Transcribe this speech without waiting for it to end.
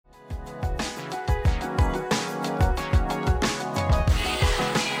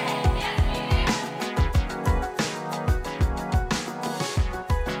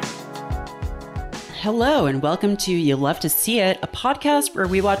Hello, and welcome to You Love to See It, a podcast where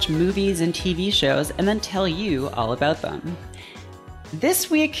we watch movies and TV shows and then tell you all about them. This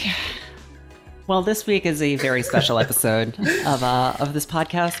week is a very special episode of this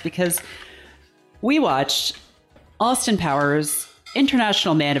podcast because we watched Austin Powers,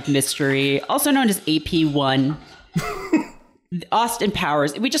 International Man of Mystery, also known as AP1. Austin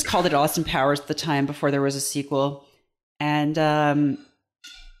Powers. We just called it Austin Powers at the time before there was a sequel. And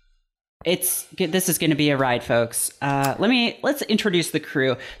this is going to be a ride, folks. Let's introduce the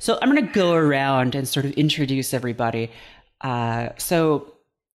crew. So I'm going to go around and sort of introduce everybody. So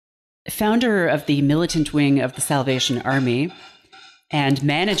founder of the militant wing of the Salvation Army and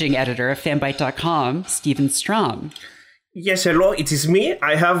managing editor of fanbyte.com, Stephen Strom. Yes, hello, it is me.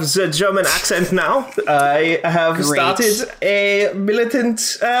 I have the German accent now. I have started a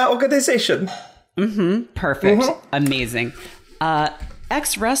militant organization. Perfect. Amazing.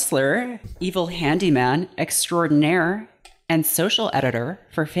 Ex-wrestler, evil handyman extraordinaire, and social editor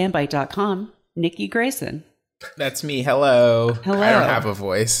for fanbyte.com, Nikki Grayson. That's me. Hello. Hello. I don't have a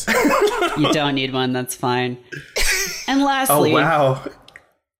voice. You don't need one. That's fine. And lastly... Oh, wow.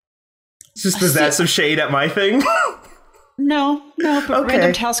 Was that some shade at my thing? No, but Okay.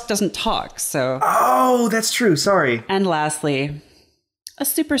 Random Task doesn't talk, so... Oh, that's true. Sorry. And lastly, a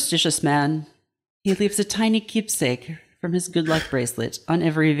superstitious man. He leaves a tiny keepsake from his good luck bracelet on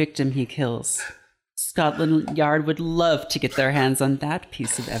every victim he kills. Scotland Yard would love to get their hands on that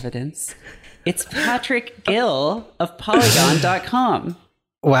piece of evidence. It's Patrick Gill of Polygon.com.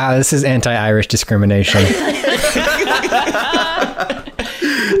 Wow, this is anti-Irish discrimination.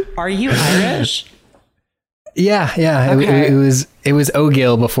 Are you Irish? Yeah. Okay. It was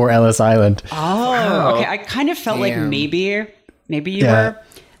O'Gill before Ellis Island. Oh, okay. I kind of felt like Damn. maybe you Yeah. were.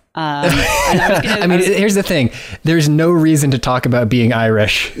 And I was gonna, Here's the thing. There's no reason to talk about being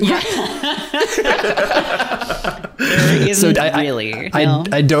Irish. there isn't really. No?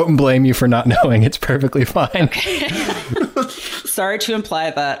 I don't blame you for not knowing. It's perfectly fine. Sorry to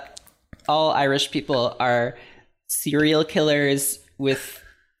imply that all Irish people are serial killers with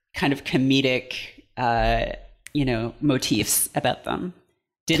kind of comedic, motifs about them.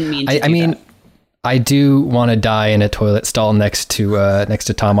 Didn't mean to do that. I do want to die in a toilet stall next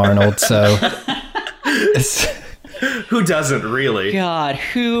to Tom Arnold. So, Who doesn't, really? God,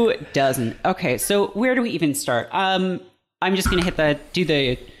 who doesn't? Okay, so where do we even start? I'm just gonna do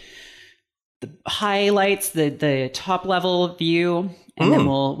the highlights, the top level view, and then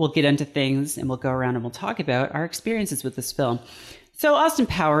we'll get into things and we'll go around and we'll talk about our experiences with this film. So Austin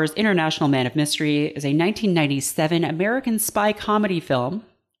Powers, International Man of Mystery, is a 1997 American spy comedy film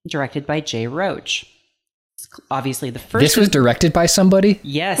directed by Jay Roach. It's obviously the first. this was directed by somebody?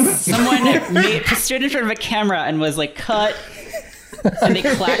 Yes, someone stood in front of a camera and was like, cut, and they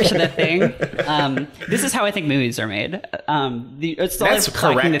clapped to the thing. This is how I think movies are made. It's a lot That's of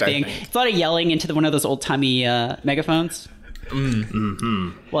clacking the correct, I thing. think. It's a lot of yelling into one of those old-timey megaphones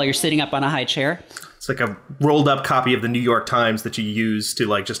while you're sitting up on a high chair. It's like a rolled up copy of the New York Times that you use to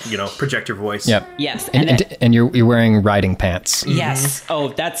project your voice. Yep. Yes, And you're wearing riding pants. yes. Oh,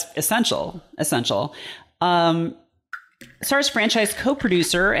 that's essential. Stars franchise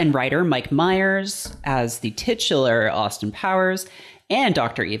co-producer and writer Mike Myers as the titular Austin Powers and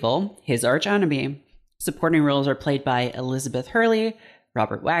Dr. Evil, his archenemy. Supporting roles are played by Elizabeth Hurley,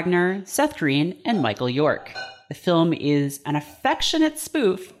 Robert Wagner, Seth Green, and Michael York. The film is an affectionate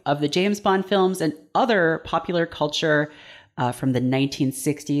spoof of the James Bond films and other popular culture from the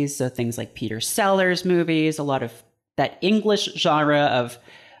 1960s. So things like Peter Sellers movies, a lot of that English genre of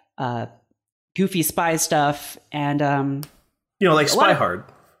goofy spy stuff, and like Spy Hard.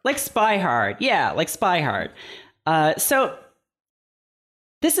 like Spy Hard. Yeah, like Spy Hard. So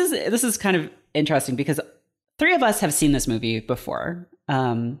this is kind of interesting because three of us have seen this movie before.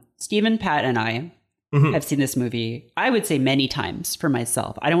 Stephen, Pat, and I have seen this movie, I would say, many times for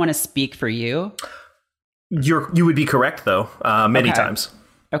myself. I don't want to speak for you. You would be correct, though, many Okay. times.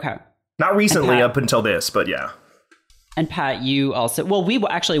 Okay. Not recently, Pat- up until this, but yeah. And Pat, you also... Well, we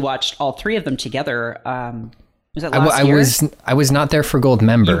actually watched all three of them together. Was that last year? I was not there for Gold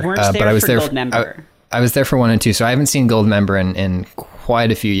Member. You weren't but there I was for there Gold Member. I was there for 1 and 2, so I haven't seen Gold Member in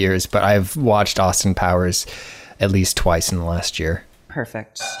quite a few years, but I've watched Austin Powers at least twice in the last year.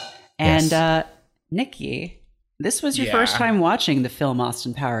 Perfect. And Yes. Nikki, this was your Yeah. first time watching the film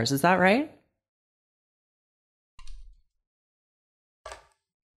Austin Powers. Is that right?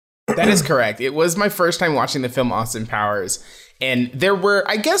 That is correct. It was my first time watching the film Austin Powers. And there were,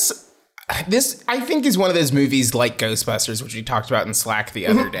 I guess, this, I think, is one of those movies like Ghostbusters, which we talked about in Slack the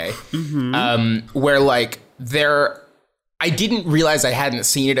other day, where, like, there I didn't realize I hadn't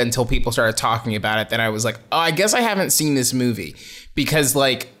seen it until people started talking about it. Then I was like, oh, I guess I haven't seen this movie, because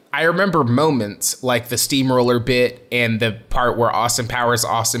like I remember moments like the steamroller bit and the part where Austin Powers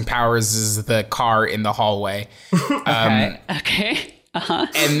is the car in the hallway. Okay.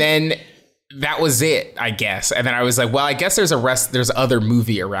 And then that was it, I guess. And then I was like, well, I guess there's other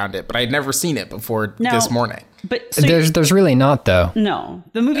movie around it, but I'd never seen it before this morning. But so there's really not, though. No,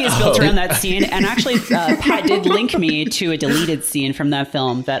 the movie is built around that scene. And actually, Pat did link me to a deleted scene from that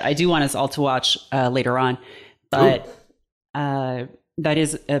film that I do want us all to watch later on. But that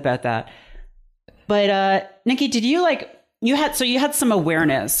is about that. But Nikki, did you you had some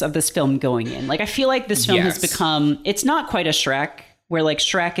awareness of this film going in? Like, I feel like this film has become, it's not quite a Shrek, where like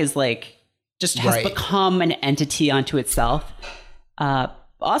Shrek is like, just has become an entity unto itself.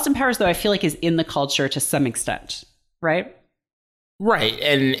 Austin Powers, though, I feel like is in the culture to some extent, right? Right,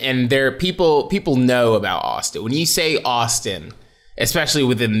 and there people know about Austin. When you say Austin, especially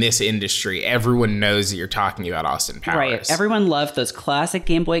within this industry, everyone knows that you're talking about Austin Powers. Right, everyone loved those classic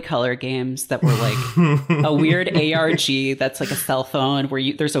Game Boy Color games that were like a weird ARG that's like a cell phone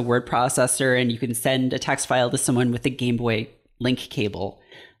where there's a word processor and you can send a text file to someone with a Game Boy Link cable.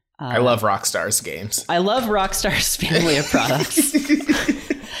 I love Rockstar's games. I love Rockstar's family of products.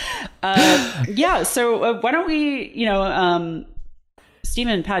 So why don't we,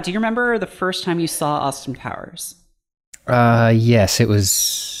 Stephen and Pat, do you remember the first time you saw Austin Powers? Yes, it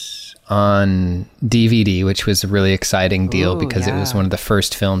was on DVD, which was a really exciting deal because it was one of the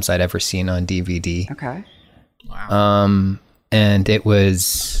first films I'd ever seen on DVD. Okay. Wow. And it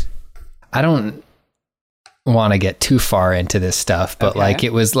was, I don't want to get too far into this stuff, but like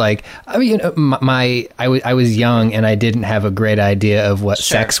it was like, I mean, I was young and I didn't have a great idea of what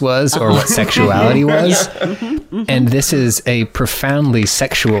sex was or what sexuality was. And this is a profoundly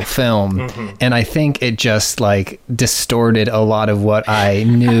sexual film, and I think it just like distorted a lot of what I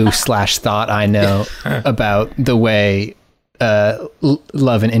knew / thought I know about the way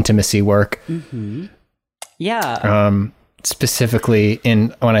love and intimacy work. Specifically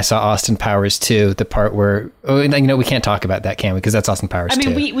when I saw Austin Powers 2, the part where, we can't talk about that, can we? Because that's Austin Powers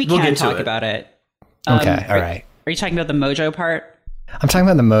 2. I mean, we can talk about it. Okay, all right. Are you talking about the Mojo part? I'm talking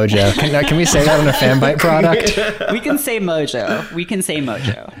about the Mojo. Can we say that on a Fanbyte product? We can say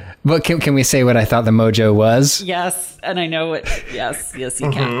Mojo. But can we say what I thought the Mojo was? Yes, and I know it. Yes, you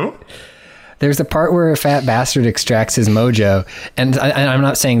can. There's a part where a fat bastard extracts his mojo, and I'm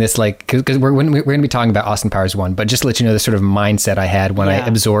not saying this like because we're going to be talking about Austin Powers 1, but just to let you know the sort of mindset I had when I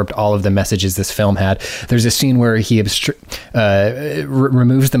absorbed all of the messages this film had. There's a scene where he removes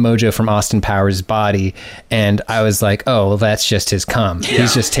the mojo from Austin Powers' body, and I was like, oh, well, that's just his cum. Yeah.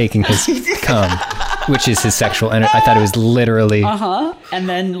 He's just taking his cum, which is his sexual energy. I thought it was literally. And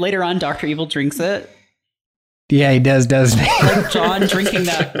then later on, Dr. Evil drinks it. Yeah, he does, doesn't he? Like John drinking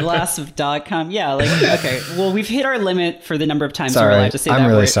that glass of dog cum. Yeah, like, okay. Well, we've hit our limit for the number of times we're allowed to say that word. I'm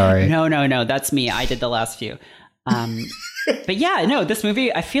really sorry. No, that's me. I did the last few. But yeah, no, this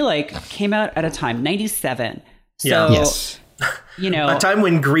movie, I feel like, came out at a time, 97. So, yes. A time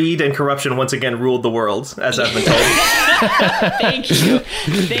when greed and corruption once again ruled the world, as I've been told. Thank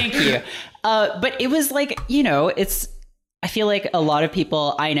you. But it was like, I feel like a lot of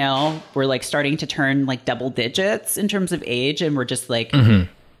people I know were like starting to turn like double digits in terms of age, and we're just like, and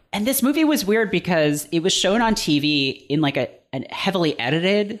this movie was weird because it was shown on TV in like a heavily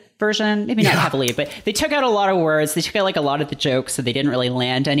edited version, maybe not heavily, but they took out a lot of words. They took out like a lot of the jokes, so they didn't really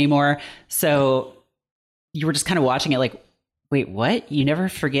land anymore. So you were just kind of watching it like, wait, what? You never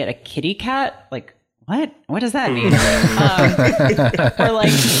forget a kitty cat? Like, what does that mean? Or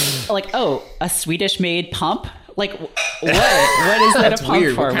like, oh, a Swedish made pump? Like, what is that a pump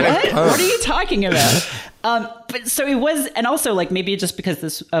weird. for? What are you talking about? But so it was, and also like maybe just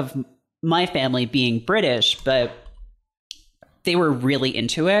because of my family being British, but they were really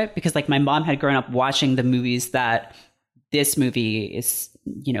into it because like my mom had grown up watching the movies that this movie is,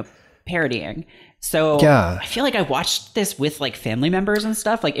 parodying. So I feel like I watched this with like family members and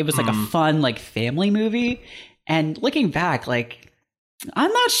stuff. Like it was like a fun like family movie. And looking back, like,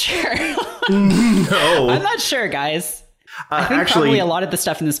 I'm not sure. No. I'm not sure, guys. I think probably a lot of the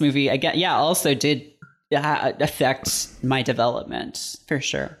stuff in this movie, again, also did affect my development, for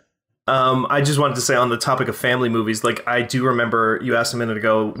sure. I just wanted to say on the topic of family movies, like I do remember you asked a minute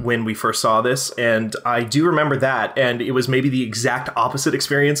ago when we first saw this, and I do remember that, and it was maybe the exact opposite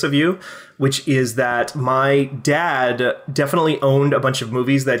experience of you, which is that my dad definitely owned a bunch of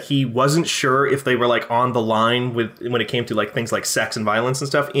movies that he wasn't sure if they were like on the line with when it came to like things like sex and violence and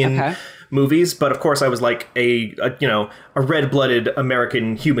stuff in movies. But of course, I was like a red-blooded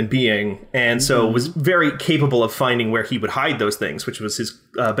American human being, and so was very capable of finding where he would hide those things, which was his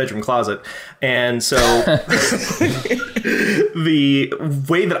bedroom closet. And so the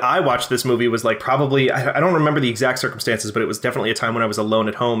way that I watched this movie was like probably, I don't remember the exact circumstances, but it was definitely a time when I was alone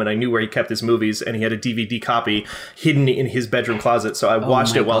at home and I knew where he kept his movies, and he had a DVD copy hidden in his bedroom closet. So I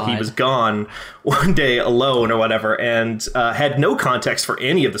watched it while he was gone one day alone or whatever, and had no context for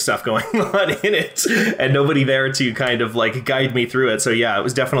any of the stuff going on in it, and nobody there to kind of like guide me through it. So yeah, it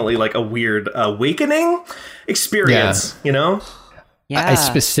was definitely like a weird awakening experience, you know? Yeah. I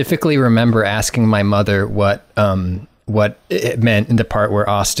specifically remember asking my mother what it meant in the part where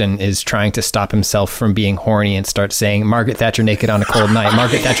Austin is trying to stop himself from being horny and starts saying, Margaret Thatcher naked on a cold night,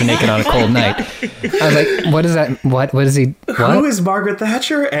 Margaret Thatcher naked on a cold night. I was like, what is that? What is he? What? Who is Margaret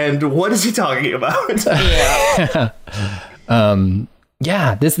Thatcher and what is he talking about?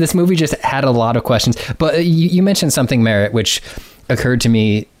 Yeah, this movie just had a lot of questions. But you mentioned something, Merritt, which occurred to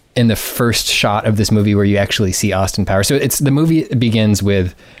me in the first shot of this movie where you actually see Austin Powers. So the movie begins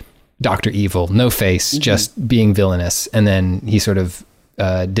with Dr. Evil, no face, just being villainous. And then he sort of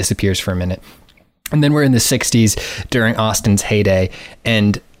disappears for a minute. And then we're in the 60s during Austin's heyday.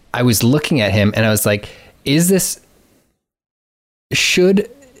 And I was looking at him and I was like,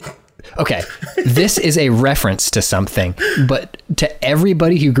 okay, this is a reference to something, but to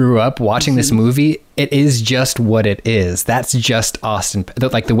everybody who grew up watching this movie, it is just what it is. That's just Austin,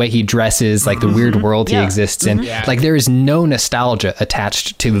 like the way he dresses, like the weird world he exists in. Yeah. Like there is no nostalgia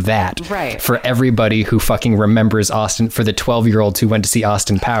attached to that for everybody who fucking remembers Austin, for the 12-year-olds who went to see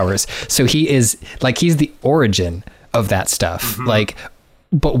Austin Powers. So he's the origin of that stuff. Like,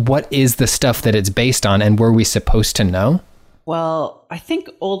 but what is the stuff that it's based on, and were we supposed to know? Well, I think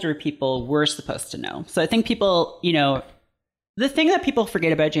older people were supposed to know. So I think people, the thing that people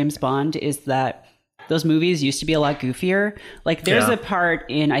forget about James Bond is that those movies used to be a lot goofier. Like there's a part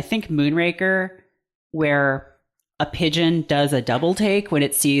in, I think, Moonraker where a pigeon does a double take when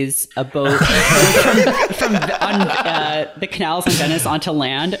it sees a boat from the canals in Venice onto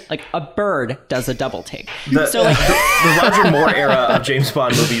land. Like a bird does a double take. The Roger Moore era of James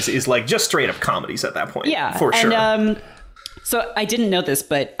Bond movies is like just straight up comedies at that point. Yeah, for sure. So I didn't know this,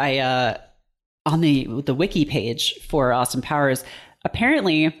 but I on the wiki page for Austin Powers,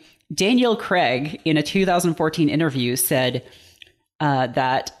 apparently Daniel Craig in a 2014 interview said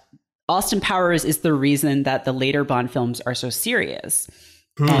that Austin Powers is the reason that the later Bond films are so serious.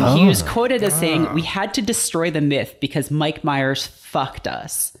 And he was quoted as saying, "We had to destroy the myth because Mike Myers fucked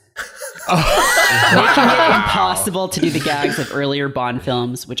us." Making it impossible to do the gags of earlier Bond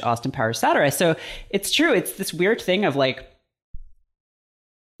films, which Austin Powers satirized. So it's true. It's this weird thing of like,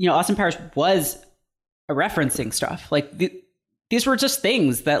 Austin Powers was a referencing stuff. Like these were just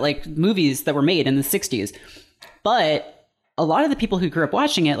things that like movies that were made in the 60s. But a lot of the people who grew up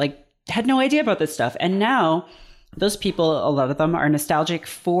watching it like had no idea about this stuff. And now those people, a lot of them are nostalgic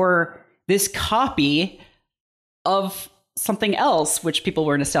for this copy of something else, which people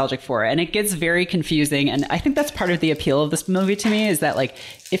were nostalgic for. And it gets very confusing. And I think that's part of the appeal of this movie to me, is that like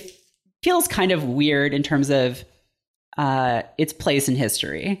it feels kind of weird in terms of its place in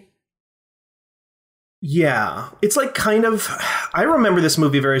history. Yeah, it's like kind of, I remember this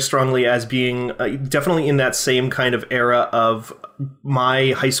movie very strongly as being definitely in that same kind of era of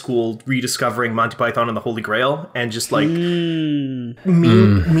my high school rediscovering Monty Python and the Holy Grail, and just like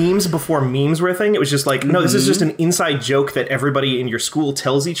memes before memes were a thing. It was just like, no, this is just an inside joke that everybody in your school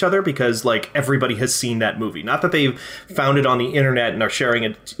tells each other because like everybody has seen that movie. Not that they've found it on the internet and are sharing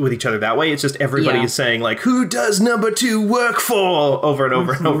it with each other that way. It's just everybody is saying like, who does number 2 work for, over and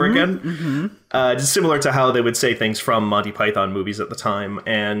over and over again. Just similar to how they would say things from Monty Python movies at the time.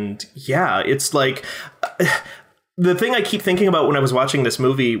 And yeah, it's like the thing I keep thinking about when I was watching this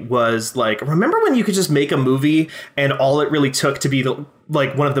movie was like, remember when you could just make a movie and all it really took to be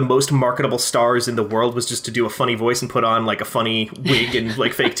like one of the most marketable stars in the world was just to do a funny voice and put on like a funny wig and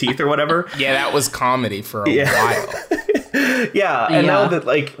like fake teeth or whatever? Yeah, that was comedy for a while. Yeah, and now that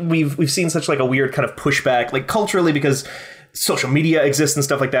like we've seen such like a weird kind of pushback, like culturally, because social media exists and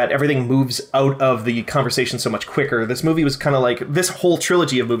stuff like that, everything moves out of the conversation so much quicker. This movie was kind of like, this whole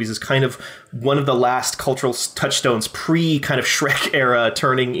trilogy of movies is kind of one of the last cultural touchstones pre kind of Shrek era,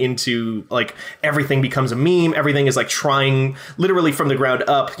 turning into like everything becomes a meme. Everything is like trying literally from the ground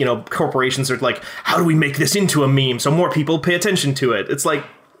up. Corporations are like, how do we make this into a meme so more people pay attention to it? It's like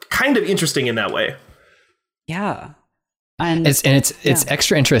kind of interesting in that way. Yeah. It's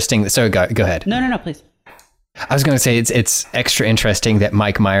extra interesting. So go ahead. No, please. I was going to say it's extra interesting that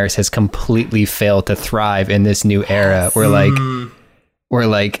Mike Myers has completely failed to thrive in this new era where like where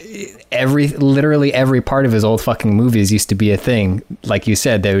like literally every part of his old fucking movies used to be a thing, like you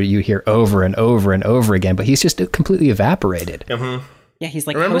said, that you hear over and over and over again, but he's just completely evaporated. Mm-hmm. Yeah, he's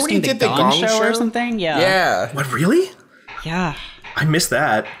like Remember when hosting he the did the Gong Gong Show or Show? something. Yeah. Yeah. What, really? Yeah. I missed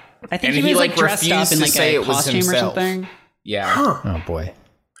that. I think And he was like refused dressed up in to like say a it was costume or himself. something. Yeah. Oh boy.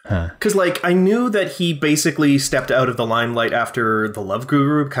 Because, like, I knew that he basically stepped out of the limelight after The Love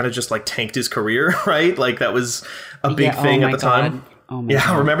Guru kind of just, like, tanked his career, right? Like, that was a big thing at the time. Oh my Yeah,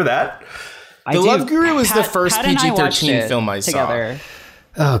 God. remember that? I The do. Love Guru was the first Pat and I watched PG-13 it film I saw. together.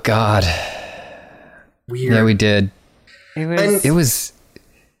 Oh God. Weird. Yeah, we did. It was.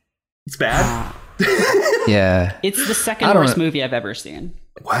 It's bad? Yeah. It's the second I don't worst know. movie I've ever seen.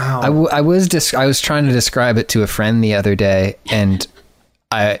 Wow. I was trying to describe it to a friend the other day, and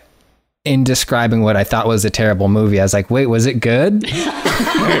in describing what I thought was a terrible movie, I was like, wait, was it good?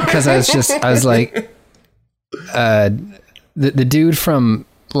 Because I was like, the dude from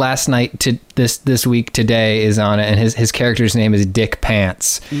last night to this week today is on it, and his character's name is Dick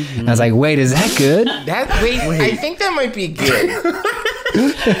Pants. Mm-hmm. And I was like, wait, is that good? Wait, I think that might be good.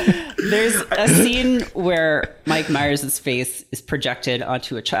 There's a scene where Mike Myers' face is projected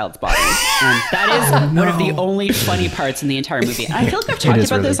onto a child's body. And that is one of the only funny parts in the entire movie. I feel like I've talked is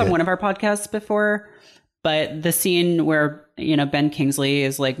about really this on good. one of our podcasts before, but the scene where, you know, Ben Kingsley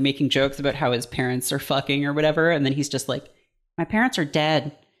is like making jokes about how his parents are fucking or whatever, and then he's just like, my parents are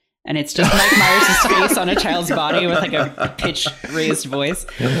dead. And it's just Mike Myers' face on a child's body with like a pitch raised voice.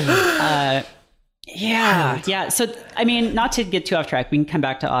 Yeah. So, I mean, not to get too off track, we can come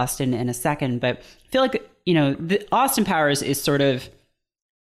back to Austin in a second, but I feel like, you know, the Austin Powers is sort of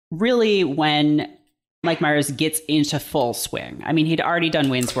really when Mike Myers gets into full swing. I mean, he'd already done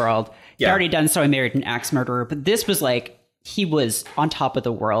Wayne's World. He'd Yeah. already done So I Married an Axe Murderer, but this was like, he was on top of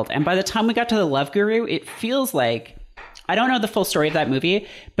the world. And by the time we got to The Love Guru, it feels like, I don't know the full story of that movie,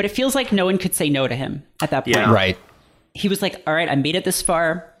 but it feels like no one could say no to him at that point. Yeah. Right. He was like, all right, I made it this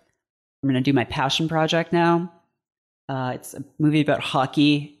far. I'm going to do my passion project now. It's a movie about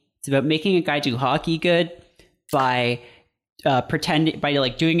hockey. It's about making a guy do hockey good by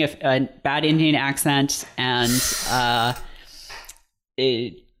like doing a bad Indian accent and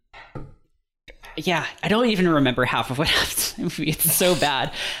yeah, I don't even remember half of what happened in the movie. It's so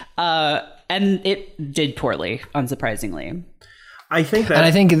bad. And it did poorly, unsurprisingly. I think that... And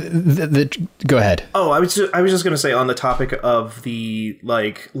I think go ahead. Oh, I was just going to say, on the topic of the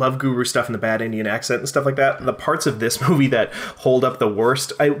like Love Guru stuff and the bad Indian accent and stuff like that, the parts of this movie that hold up the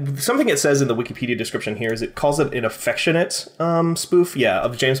worst, something it says in the Wikipedia description here is it calls it an affectionate spoof,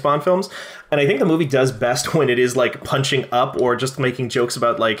 of James Bond films. And I think the movie does best when it is like punching up or just making jokes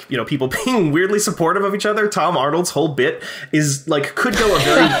about like, you know, people being weirdly supportive of each other. Tom Arnold's whole bit is like, could go a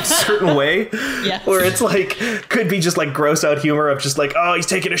very certain way. Yes. Where it's like, could be just like gross out humor of just like, oh, he's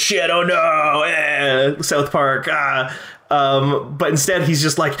taking a shit. Oh no. South Park. But instead he's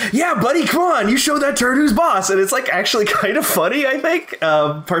just like, yeah, buddy, come on, you show that turd who's boss. And it's like actually kind of funny, I think,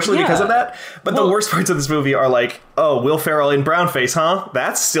 partially because of that. But the worst parts of this movie are like, oh, Will Ferrell in brownface, huh?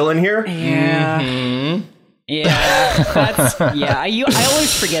 That's still in here. Yeah. Mm-hmm. Yeah. That's, yeah. I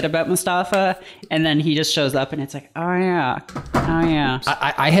always forget about Mustafa, and then he just shows up and it's like, oh yeah.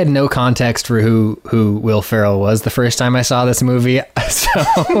 I had no context for who Will Ferrell was the first time I saw this movie. So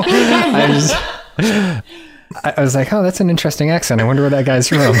I was like, oh, that's an interesting accent. I wonder where that guy's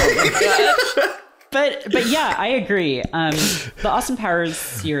from. But yeah, I agree. The Austin Powers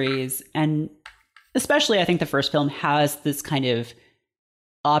series, and especially I think the first film, has this kind of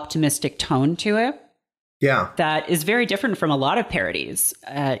optimistic tone to it Yeah. that is very different from a lot of parodies,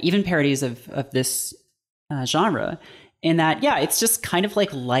 even parodies of this genre, in that, yeah, it's just kind of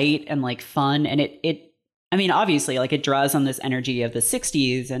like light and like fun. And it I mean, obviously, like it draws on this energy of the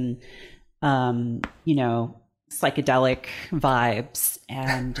 60s and, you know, psychedelic vibes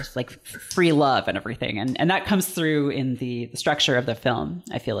and just like free love and everything. And that comes through in the structure of the film,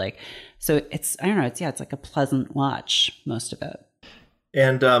 I feel like. So it's, I don't know, it's like a pleasant watch, most of it.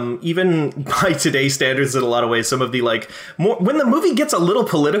 And even by today's standards, in a lot of ways, some of the like more when the movie gets a little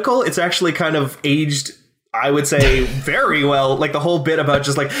political, it's actually kind of aged, I would say, very well. Like the whole bit about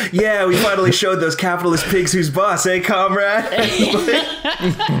just like, yeah, we finally showed those capitalist pigs who's boss, eh, comrade?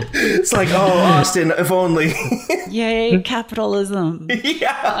 It's like, oh, Austin, if only. Yay, capitalism.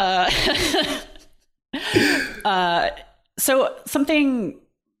 Yeah. So something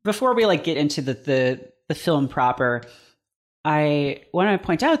before we like get into the film proper, I want to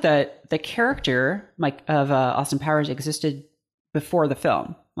point out that the character of Austin Powers existed before the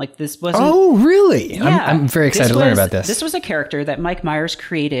film. Like this wasn't. Oh, really? Yeah, I'm very excited to learn about this. This was a character that Mike Myers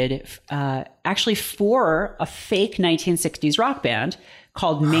created actually for a fake 1960s rock band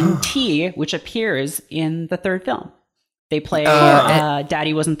called Ming Ti, which appears in the third film. They play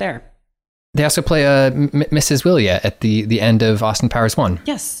Daddy Wasn't There. They also play Mrs. Willia at the end of Austin Powers 1.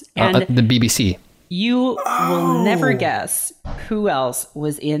 Yes. And the BBC. You will never guess who else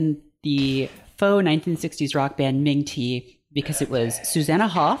was in the faux 1960s rock band Ming Ti, because it was Susanna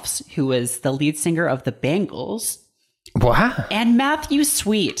Hoffs, who was the lead singer of the Bangles. Wow. And Matthew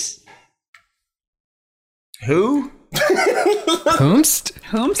Sweet. Who? Whomst?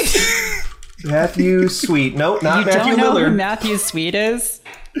 Matthew Sweet. No, not You Matthew don't know Miller. who Matthew Sweet is?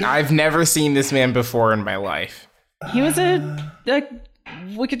 I've never seen this man before in my life. He was a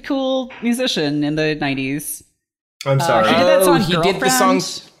wicked cool musician in the 90s. I'm sorry. He did that song, he did the Girlfriend.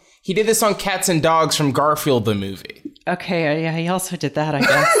 song. He did the song "Cats and Dogs" from Garfield the movie. Okay, yeah, he also did that, I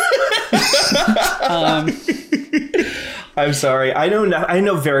guess. I'm sorry. I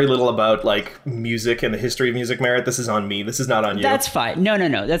know very little about like music and the history of music, Merritt. This is on me. This is not on you. That's fine.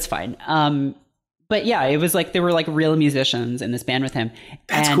 No, that's fine. But yeah, it was like they were like real musicians in this band with him.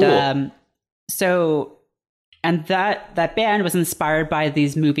 That's cool. And that band was inspired by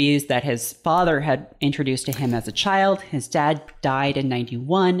these movies that his father had introduced to him as a child. His dad died in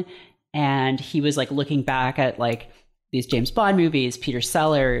 91, and he was like looking back at like these James Bond movies, Peter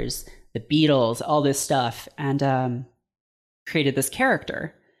Sellers, the Beatles, all this stuff, and created this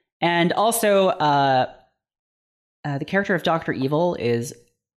character. And also, the character of Dr. Evil is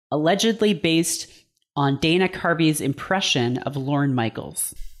allegedly based on Dana Carvey's impression of Lorne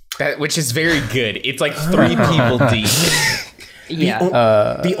Michaels. Which is very good. It's like 3 people deep. Yeah.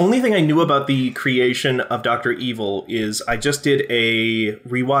 The only thing I knew about the creation of Dr. Evil is I just did a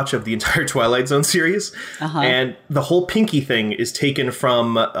rewatch of the entire Twilight Zone series, and the whole Pinky thing is taken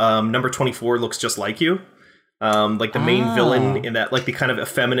from number 24 Looks Just Like You. Like the main villain in that, like the kind of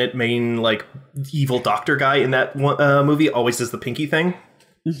effeminate main like evil doctor guy in that movie always does the Pinky thing.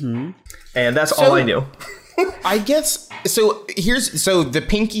 Mm-hmm. And that's all I knew. I guess so. So the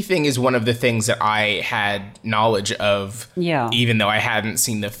Pinky thing is one of the things that I had knowledge of, even though I hadn't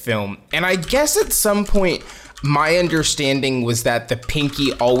seen the film. And I guess at some point, my understanding was that the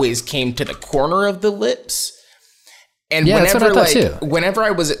Pinky always came to the corner of the lips. And that's what I thought too. Whenever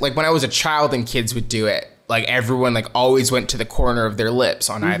I was like, when I was a child and kids would do it, like everyone like always went to the corner of their lips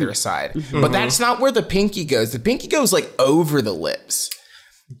on either side. Mm-hmm. But that's not where the Pinky goes. The Pinky goes like over the lips.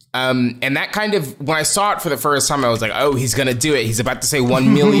 And that kind of, when I saw it for the first time, I was like, oh, he's going to do it. He's about to say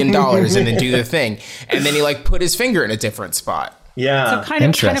 $1 million and then do the thing. And then he like put his finger in a different spot. Yeah. So kind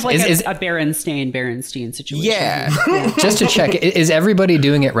of like a Berenstein situation. Yeah. Just to check, is everybody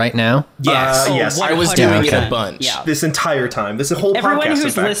doing it right now? Yes. Yes. I was doing it a bunch. Yeah. This entire time. This whole Everyone podcast.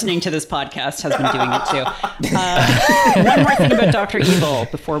 Who's listening to this podcast has been doing it too. One more thing about Dr. Evil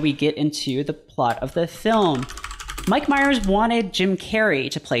before we get into the plot of the film. Mike Myers wanted Jim Carrey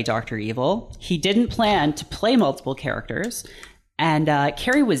to play Dr. Evil. He didn't plan to play multiple characters. And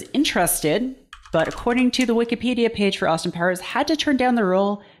Carrey was interested, but according to the Wikipedia page for Austin Powers, had to turn down the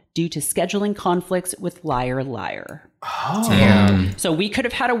role due to scheduling conflicts with Liar Liar. Oh. Damn. So we could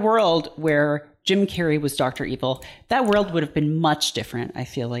have had a world where Jim Carrey was Dr. Evil. That world would have been much different, I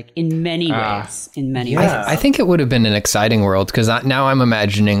feel like, in many ways. I think it would have been an exciting world, because now I'm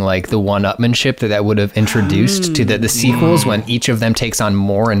imagining like the one-upmanship that would have introduced to the sequels when each of them takes on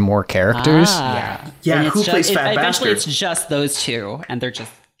more and more characters. Yeah, who plays Fat eventually Bastard? it's just those two, and they're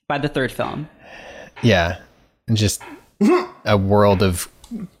just by the third film. Yeah, and just a world of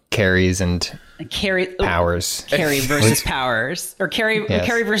Carries and Powers. Carrie versus Powers, or Carrie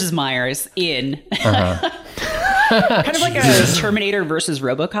versus Myers in kind of like a Terminator versus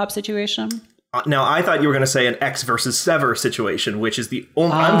RoboCop situation. Now, I thought you were going to say an X versus Sever situation, which is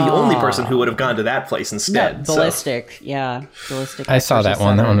I'm the only person who would have gone to that place instead. No, ballistic, ballistic. I saw that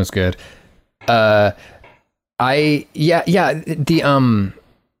one. That one was good.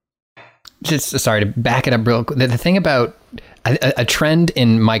 Just sorry to back it up real quick. The thing about a trend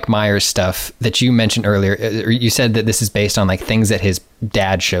in Mike Myers stuff that you mentioned earlier, you said that this is based on like things that his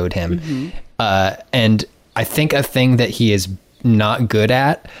dad showed him. And I think a thing that he is not good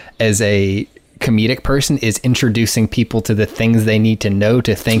at as a comedic person is introducing people to the things they need to know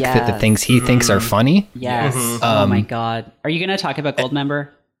to think that the things he thinks are funny. Yes. Oh my God. Are you going to talk about Goldmember?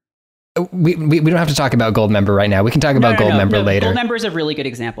 We don't have to talk about Goldmember right now. We can talk about Goldmember later. Goldmember is a really good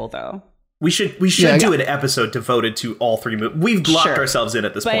example, though. We should do an episode devoted to all 3 movies. We've locked ourselves in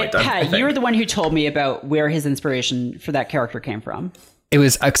at this point. But Pat, you were the one who told me about where his inspiration for that character came from. It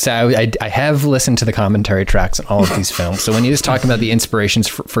was, so I have listened to the commentary tracks on all of these films. So when he was talking about the inspirations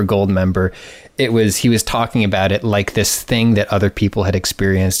for Goldmember, he was talking about it like this thing that other people had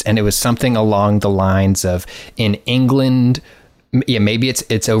experienced. And it was something along the lines of, in England, yeah, maybe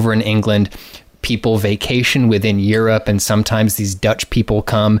it's over in England. People vacation within Europe, and sometimes these Dutch people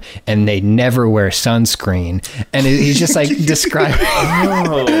come and they never wear sunscreen. And he's just like describing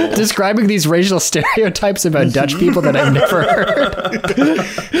these racial stereotypes about Dutch people that I've never heard.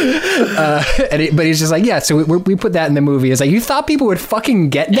 But he's just like, yeah, so we put that in the movie. It's like, you thought people would fucking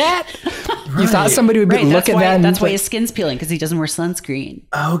get that? Right. You thought somebody would look at that? That's why his skin's peeling, because he doesn't wear sunscreen.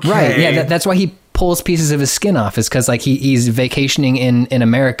 Okay. Right, yeah, that's why he pulls pieces of his skin off, is because like he's vacationing in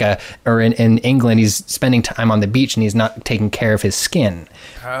America or in England. He's spending time on the beach and he's not taking care of his skin,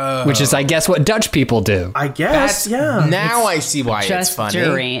 which is, I guess, what Dutch people do. I guess, yeah. Now I see why it's funny.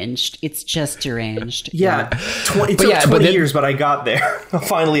 Deranged. It's just deranged. Yeah. It took 20 years, but I got there.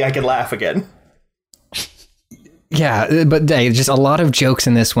 Finally, I can laugh again. Yeah, but just a lot of jokes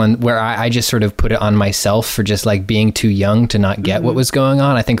in this one where I just sort of put it on myself for just like being too young to not get what was going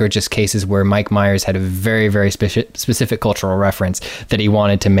on. I think are just cases where Mike Myers had a very, very specific cultural reference that he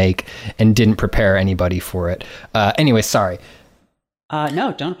wanted to make and didn't prepare anybody for it. Anyway, sorry.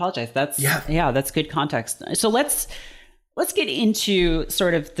 No, don't apologize. That's good context. So let's get into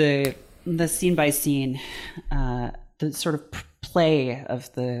sort of the scene by scene, the sort of play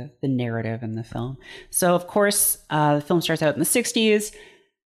of the narrative in the film. So, of course, the film starts out in the 60s.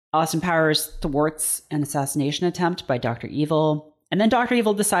 Austin Powers thwarts an assassination attempt by Dr. Evil. And then Dr.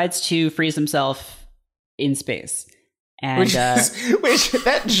 Evil decides to freeze himself in space. And which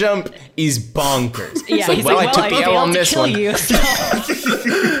that jump is bonkers. Yeah, it's like, I took the L on this one. You, so.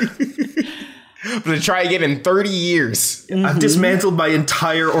 I'm going to try again in 30 years. I've dismantled my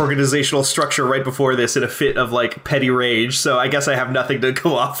entire organizational structure right before this in a fit of like petty rage. So I guess I have nothing to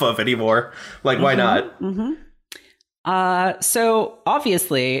go off of anymore. Like, why not? So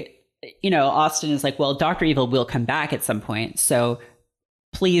obviously, Austin is like, well, Dr. Evil will come back at some point. So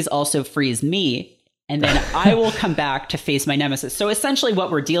please also freeze me. And then I will come back to face my nemesis. So essentially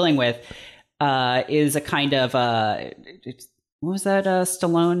what we're dealing with is a kind of what was that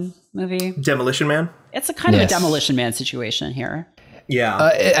Stallone movie? Demolition Man? It's a kind of a Demolition Man situation here.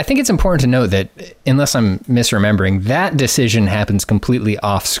 Yeah. I think it's important to note that, unless I'm misremembering, that decision happens completely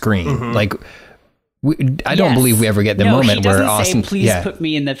off screen. Like, I don't believe we ever get the moment where Austin... Please put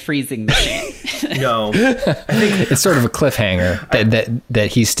me in the freezing machine. No. It's sort of a cliffhanger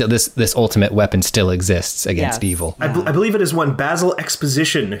that he's still... This ultimate weapon still exists against evil. I believe it is one Basil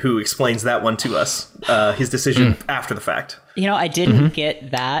Exposition who explains that one to us. His decision after the fact. I didn't get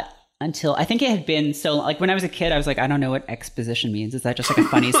that until... I think it had been so... Like, when I was a kid, I was like, I don't know what exposition means. Is that just like a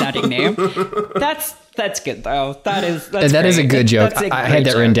funny sounding name? That's good, though. That is a good joke. I had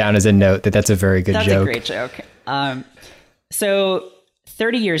that written down as a note that's a very good joke. That's a great joke. So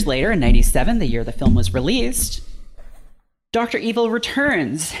 30 years later, in 97, the year the film was released, Dr. Evil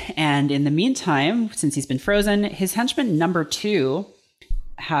returns. And in the meantime, since he's been frozen, his henchman number 2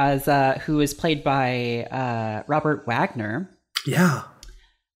 has, who is played by Robert Wagner. Yeah.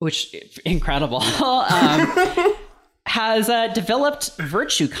 Which, incredible. Has developed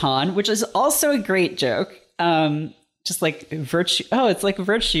VirtueCon, which is also a great joke. Just like virtue. Oh, it's like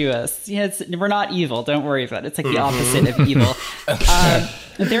virtuous. Yeah, we're not evil. Don't worry about it. It's like the opposite of evil.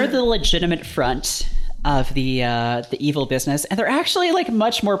 They're the legitimate front of the evil business, and they're actually like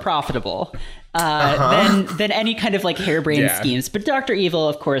much more profitable than any kind of like harebrained schemes. But Dr. Evil,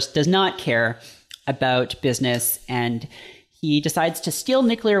 of course, does not care about business, and he decides to steal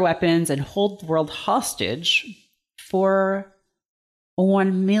nuclear weapons and hold the world hostage for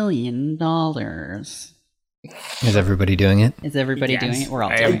 $1 million. Is everybody doing it? Is everybody doing it? We're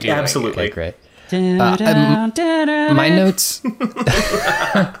all doing it. Absolutely. Okay, great. My notes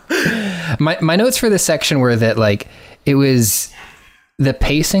my notes for this section were that like it was the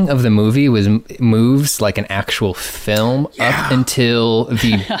pacing of the movie moves like an actual film up until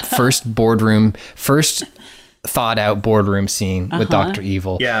the first thought out boardroom scene with Dr.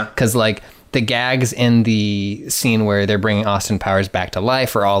 Evil. Yeah. Because like the gags in the scene where they're bringing Austin Powers back to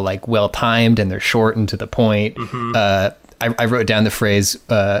life are all like well timed and they're short and to the point. I wrote down the phrase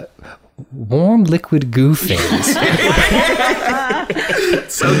warm liquid goo phase.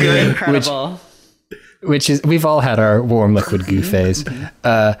 So good. Incredible. Which is, we've all had our warm liquid goo phase.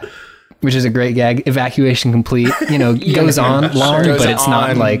 Which is a great gag. Evacuation complete, goes on long, but it's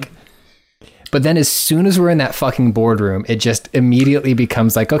not like... But then as soon as we're in that fucking boardroom, it just immediately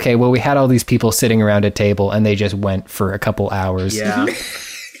becomes like, okay, well, we had all these people sitting around a table and they just went for a couple hours. Yeah.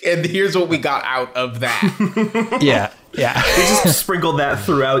 And here's what we got out of that. Yeah. They just sprinkled that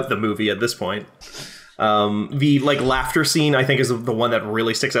throughout the movie at this point. The like laughter scene, I think, is the one that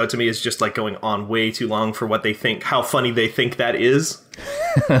really sticks out to me, is just like going on way too long for what they think, how funny they think that is.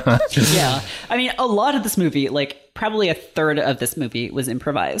 Yeah. I mean, a lot of this movie, like, probably a third of this movie was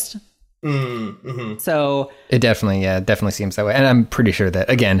improvised. Mm-hmm. So it definitely seems that way. And I'm pretty sure that,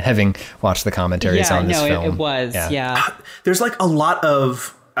 again, having watched the commentaries on this film. It was, yeah. There's like a lot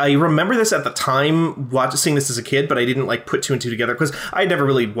of... I remember this at the time, seeing this as a kid, but I didn't like put two and two together because I never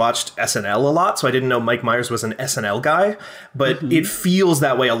really watched SNL a lot, so I didn't know Mike Myers was an SNL guy. But it feels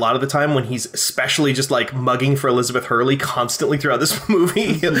that way a lot of the time when he's especially just like mugging for Elizabeth Hurley constantly throughout this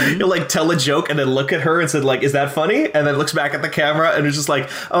movie. He'll like tell a joke and then look at her and said like, "Is that funny?" And then looks back at the camera and it's just like,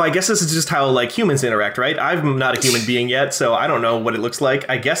 "Oh, I guess this is just how like humans interact, right? I'm not a human being yet, so I don't know what it looks like.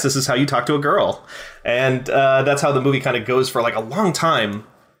 I guess this is how you talk to a girl." And that's how the movie kind of goes for like a long time.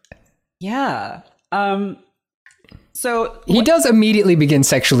 Yeah. So he does immediately begin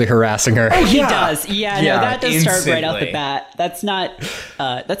sexually harassing her. Oh, he does. Yeah, no, that does start right out the instantly. bat.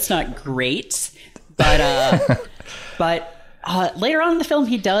 That's not great. But later on in the film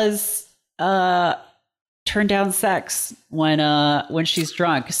he does turn down sex when she's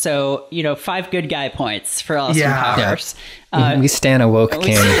drunk. So, 5 good guy points for Austin Powers. We stand a woke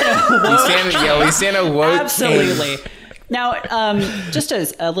king. We stand a woke Absolutely. Now, just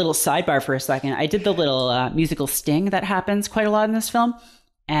as a little sidebar for a second, I did the little musical sting that happens quite a lot in this film.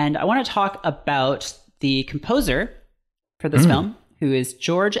 And I want to talk about the composer for this film, who is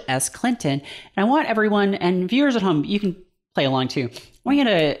George S. Clinton. And I want everyone, and viewers at home, you can play along too. I want you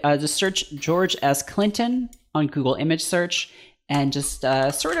to just search George S. Clinton on Google image search and just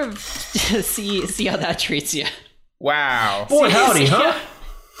sort of see how that treats you. Wow. Boy, howdy, huh?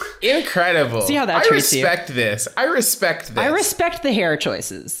 Incredible. See how that treats you. I respect this. I respect the hair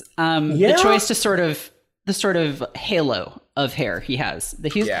choices. The choice to sort of halo of hair he has.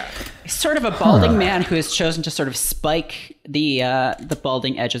 He's sort of a balding man who has chosen to sort of spike the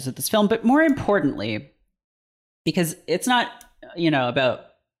balding edges of this film. But more importantly, because it's not about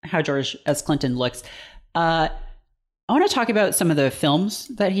how George S. Clinton looks, I want to talk about some of the films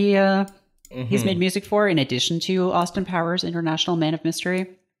that he's made music for, in addition to Austin Powers' International Man of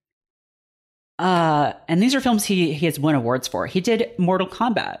Mystery. And these are films he has won awards for. He did Mortal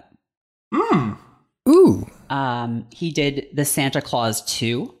Kombat. Ooh. He did The Santa Claus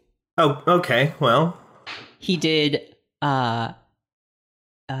 2. Oh, okay. Well, he did the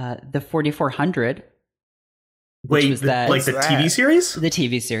 4400. Wait, like the TV series? The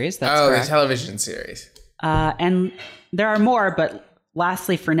TV series. That's correct. The television series. And there are more, but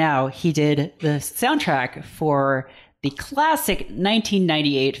lastly, for now, he did the soundtrack for the classic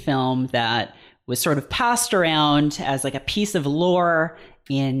 1998 film that was sort of passed around as like a piece of lore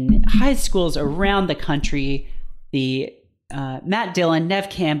in high schools around the country. The Matt Dillon, Neve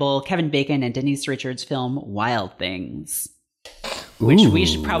Campbell, Kevin Bacon, and Denise Richards film Wild Things. Which we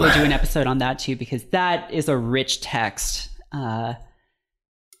should probably do an episode on that too, because that is a rich text. Not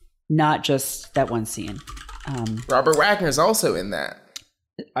just that one scene. Robert Wagner's also in that.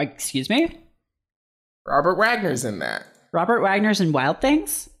 Excuse me? Robert Wagner's in that. Robert Wagner's in Wild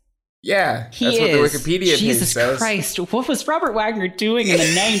Things? Yeah, He that's is. what the Wikipedia Jesus page says. Christ, what was Robert Wagner doing in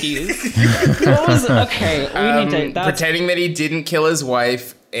the 90s? What was okay, we need to pretending that he didn't kill his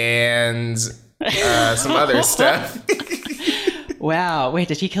wife and some other stuff. Wow, wait,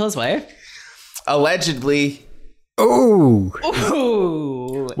 did he kill his wife? Allegedly. Oh.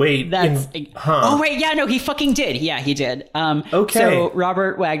 Ooh. Wait, Oh wait, yeah, no, he fucking did. Yeah, he did. Okay. So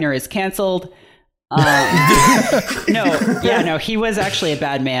Robert Wagner is canceled. No, he was actually a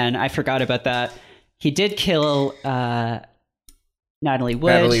bad man. I forgot about that. He did kill Natalie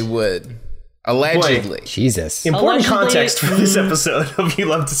Wood. Allegedly. Boy. Jesus. Important Allegedly, context for this episode of You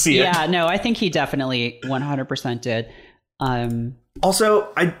Love to See It. Yeah, no, I think he definitely 100% did.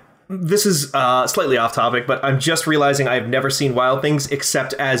 Also, this is slightly off topic, but I'm just realizing I've never seen Wild Things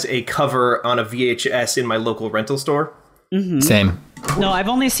except as a cover on a VHS in my local rental store. Mm-hmm. Same. No, I've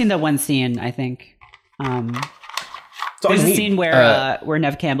only seen the one scene, I think. It's all There's you a need. scene where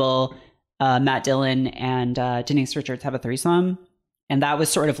Neve Campbell, Matt Dillon, and Denise Richards have a threesome, and that was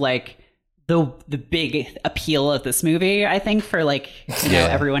sort of like the big appeal of this movie, I think, for like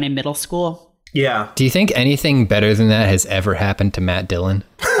everyone in middle school. Yeah. Do you think anything better than that has ever happened to Matt Dillon?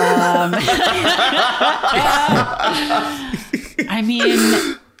 I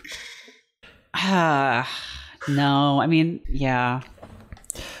mean, no. I mean, yeah.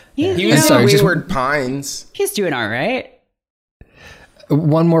 He was in Wayward Pines. He's doing all right.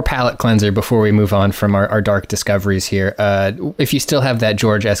 One more palate cleanser before we move on from our dark discoveries here. If you still have that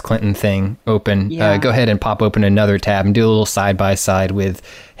George S. Clinton thing open, go ahead and pop open another tab and do a little side-by-side with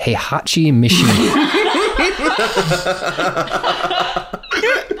Heihachi Mishima.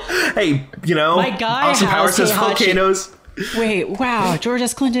 Hey, My guy Austin Powers has says Heihachi. volcanoes. Wait, wow. George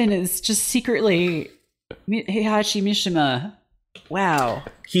S. Clinton is just secretly Heihachi Mishima. Wow.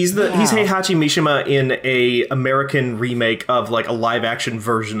 He's Heihachi Mishima in a American remake of like a live action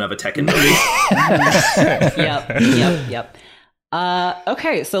version of a Tekken movie. Yep.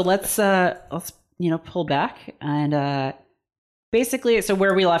 Okay, so let's pull back and basically, so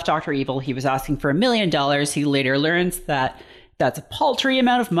where we left Dr. Evil, he was asking for $1 million. He later learns that that's a paltry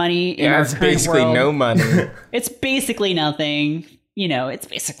amount of money in our it's current basically world. no money. It's basically nothing. It's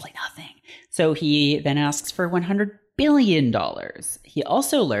basically nothing. So he then asks for $100 billion. He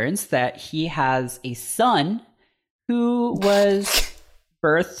also learns that he has a son who was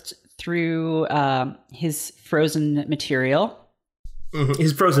birthed through his frozen material. Mm-hmm.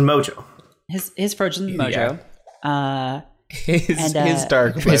 His frozen mojo. His frozen mojo. His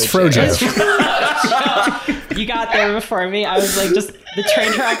dark mojo. His Frojo. You got there before me. I was like, just the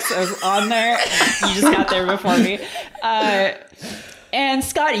train tracks was on there. You just got there before me. And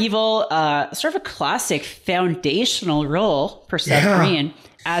Scott Evil, sort of a classic foundational role for Seth Green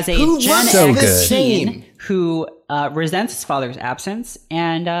as a Gen X teen who resents his father's absence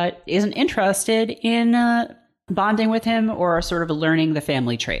and isn't interested in bonding with him or sort of learning the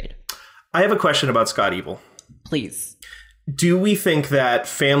family trade. I have a question about Scott Evil. Please. Do we think that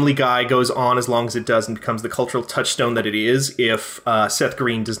Family Guy goes on as long as it does and becomes the cultural touchstone that it is if Seth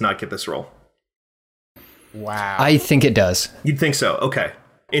Green does not get this role? Wow. I think it does. You'd think so. Okay.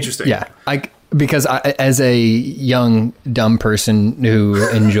 Interesting. Yeah. Because as a young, dumb person who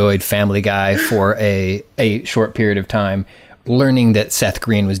enjoyed Family Guy for a short period of time, learning that Seth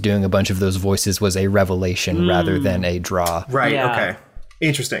Green was doing a bunch of those voices was a revelation rather than a draw. Right. Yeah. Okay.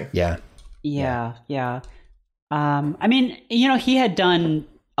 Interesting. Yeah. Yeah. I mean, he had done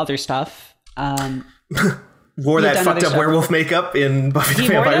other stuff. Wore that fucked up werewolf makeup in Buffy the Vampire Slayer.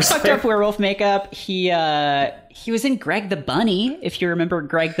 He wore that fucked up werewolf makeup. He was in Greg the Bunny, if you remember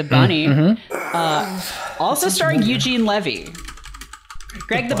Greg the Bunny. Also starring Eugene Levy.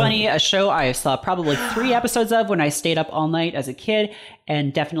 Greg the Bunny, a show I saw probably 3 episodes of when I stayed up all night as a kid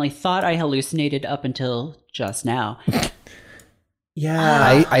and definitely thought I hallucinated up until just now.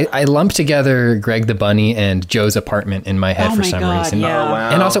 Yeah. I lumped together Greg the Bunny and Joe's Apartment in my head for some reason. Yeah. Oh, wow.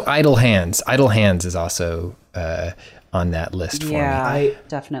 And also Idle Hands. Idle Hands is also on that list for me. Yeah,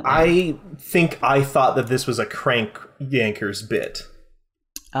 definitely. I think I thought that this was a Crank Yankers bit.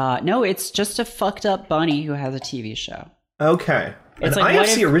 No, it's just a fucked up bunny who has a TV show. Okay. It's An like, what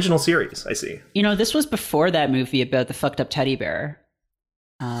IFC original series, I see. This was before that movie about the fucked up teddy bear.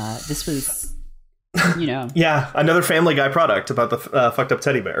 This was, Yeah, another Family Guy product about the fucked up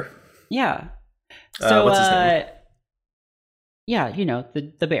teddy bear. Yeah. So, what's his name? Yeah,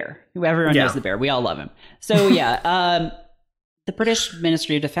 the bear. Everyone knows the bear. We all love him. So, yeah, the British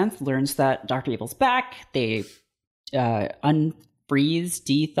Ministry of Defense learns that Dr. Evil's back. They unfreeze,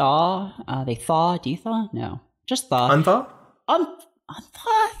 dethaw. They thaw, dethaw? No, just thaw. Unthaw?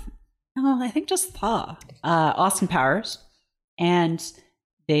 Unthaw? No, I think just thaw. Austin Powers. And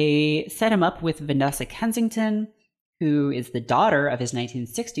they set him up with Vanessa Kensington, who is the daughter of his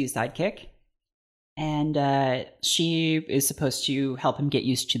 1960s sidekick. And she is supposed to help him get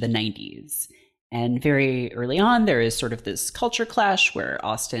used to the 90s. And very early on, there is sort of this culture clash where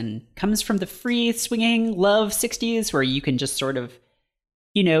Austin comes from the free swinging love 60s where you can just sort of,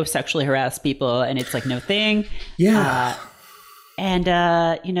 sexually harass people and it's like no thing. Yeah.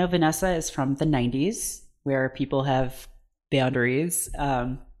 Vanessa is from the 90s where people have boundaries.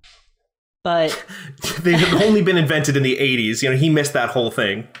 But they've only been invented in the 80s. He missed that whole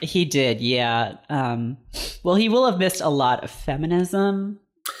thing. He did, yeah. Well, he will have missed a lot of feminism,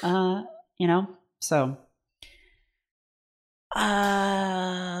 so.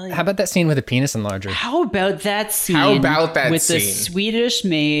 How about that scene with a penis enlarger? How about that scene? With scene? The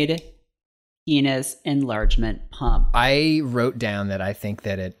Swedish-made penis enlargement pump? I wrote down that I think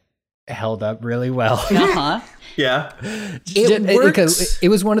that it held up really well. Uh-huh. Yeah. Because it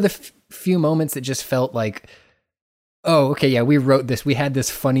was one of the few moments that just felt like, oh, okay, yeah, we wrote this. We had this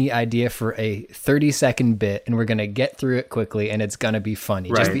funny idea for a 30-second bit, and we're going to get through it quickly, and it's going to be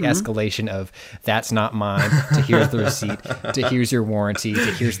funny. Right. Just the escalation of, that's not mine, to here's the receipt, to here's your warranty,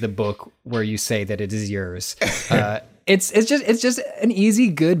 to here's the book where you say that it is yours. It's just an easy,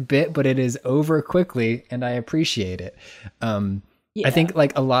 good bit, but it is over quickly, and I appreciate it. Yeah. I think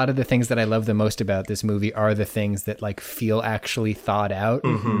like a lot of the things that I love the most about this movie are the things that like feel actually thought out.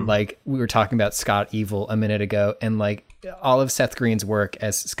 Mm-hmm. Like we were talking about Scott Evil a minute ago, and like all of Seth Green's work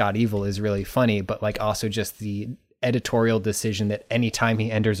as Scott Evil is really funny, but like also just the editorial decision that anytime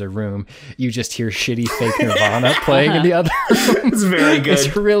he enters a room, you just hear shitty fake Nirvana playing in the other room. It's very good.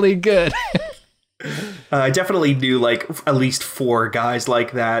 It's really good. I definitely knew like at least 4 guys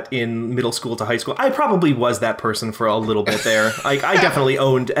like that in middle school to high school. I probably was that person for a little bit there. Like I definitely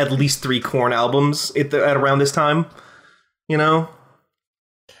owned at least 3 Korn albums at around this time. You know.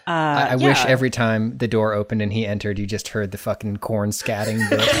 I wish every time the door opened and he entered, you just heard the fucking Korn scatting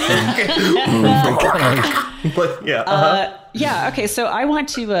bit thing. But yeah. Yeah. Okay. So I want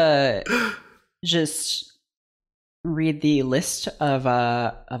to just read the list of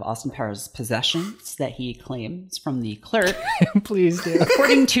Austin Powers' possessions that he claims from the clerk. Please do.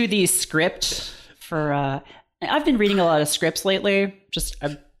 According to the script for, I've been reading a lot of scripts lately.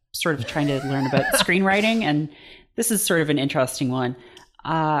 I'm sort of trying to learn about screenwriting, and this is sort of an interesting one.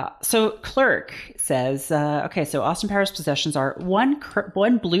 So Clerk says, okay, so Austin Powers' possessions are one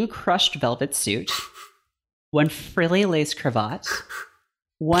blue crushed velvet suit, 1 frilly lace cravat,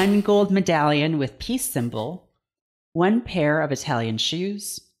 1 gold medallion with peace symbol, 1 pair of Italian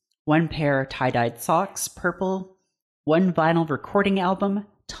shoes, 1 pair tie-dyed socks, purple, 1 vinyl recording album,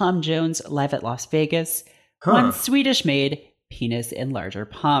 Tom Jones Live at Las Vegas, 1 Swedish-made penis enlarger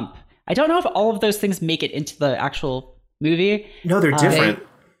pump. I don't know if all of those things make it into the actual movie. No, they're different.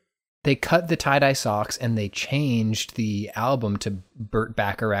 They cut the tie-dye socks and they changed the album to Burt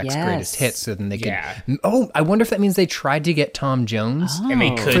Bacharach's greatest hits, so then they could. Oh, I wonder if that means they tried to get Tom Jones and they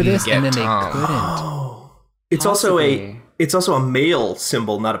couldn't for this, get and then Tom. they couldn't. Oh. It's also a male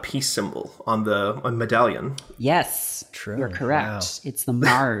symbol, not a peace symbol on the medallion. Yes, true. You're correct. Wow. It's the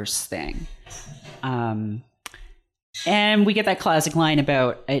Mars thing. And we get that classic line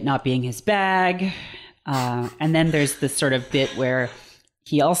about it not being his bag. And then there's this sort of bit where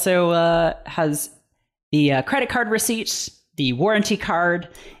he also has the credit card receipt, the warranty card,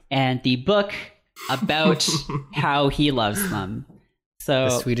 and the book about how he loves them. So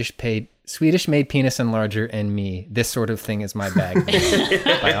The Swedish-made penis enlarger and me. This sort of thing is my bag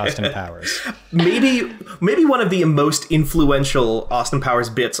by Austin Powers. Maybe one of the most influential Austin Powers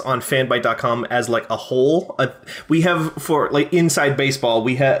bits on fanbyte.com as like a whole. We have, for like Inside Baseball,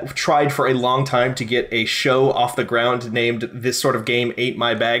 we have tried for a long time to get a show off the ground named This Sort of Game Ain't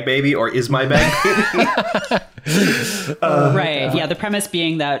My Bag Baby, or Is My Bag Baby. Right. Yeah. The premise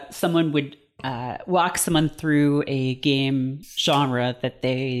being that someone would walk someone through a game genre that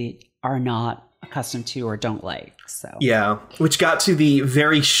they are not accustomed to or don't like. So yeah, which got to the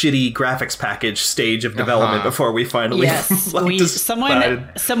very shitty graphics package stage of development before we finally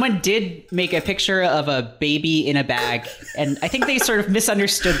someone did make a picture of a baby in a bag, and I think they sort of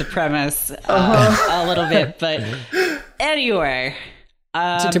misunderstood the premise a little bit. But anyway,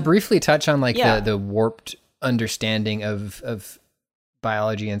 to briefly touch on like the warped understanding of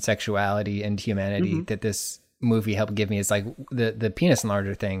biology and sexuality and humanity that this movie helped give me is like the penis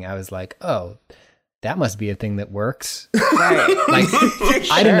enlarger thing. I was like, oh, that must be a thing that works. Right. Like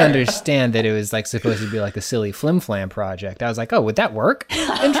I didn't understand that it was like supposed to be like a silly flim flam project. I was like, oh, would that work?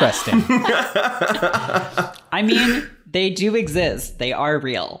 Interesting. I mean, they do exist. They are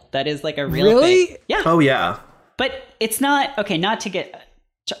real. That is like a real really thing. Yeah. Oh yeah. But it's not okay. Not to get.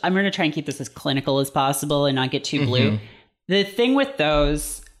 I'm going to try and keep this as clinical as possible and not get too blue. The thing with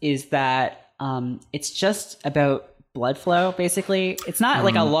those is that it's just about blood flow, basically. It's not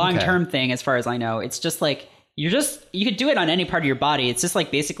like a long-term thing as far as I know. It's just like you could do it on any part of your body. It's just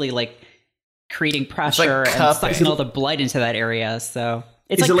like basically like creating pressure and sucking all the blood into that area. So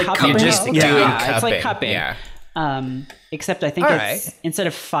it's like cupping. It's like cupping. Yeah. Except I think it's instead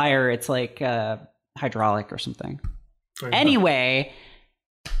of fire, it's like hydraulic or something. Anyway,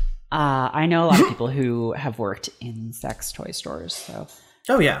 I know a lot of people who have worked in sex toy stores. So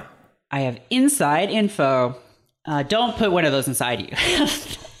oh yeah, I have inside info. Don't put one of those inside you.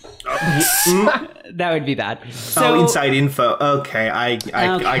 That would be bad. So, inside info. Okay, I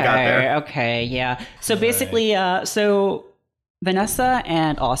got there. Okay, yeah. So basically, so Vanessa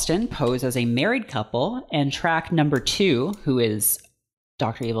and Austin pose as a married couple and track number 2, who is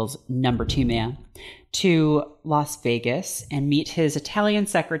Dr. Evil's number 2 man, to Las Vegas and meet his Italian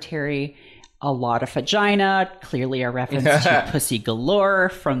secretary. A lot of vagina, clearly a reference to Pussy Galore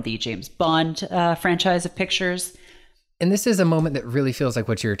from the James Bond franchise of pictures. And this is a moment that really feels like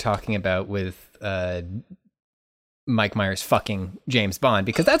what you're talking about with Mike Myers fucking James Bond,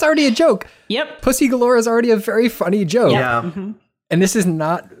 because that's already a joke. Yep. Pussy Galore is already a very funny joke. Yeah. Mm-hmm. And this is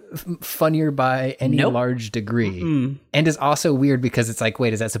not funnier by any large degree. Mm-mm. And is also weird because it's like,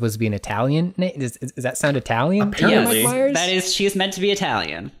 wait, is that supposed to be an Italian name? Does that sound Italian? Apparently. Yes, Mike Myers? that is, she is meant to be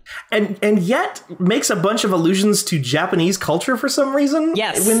Italian. And yet makes a bunch of allusions to Japanese culture for some reason.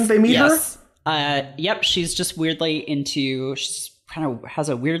 Yes. When they meet her. Yep, she's just weirdly she's kind of has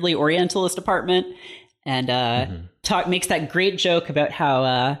a weirdly Orientalist apartment, and makes that great joke about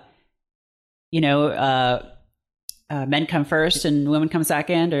how men come first and women come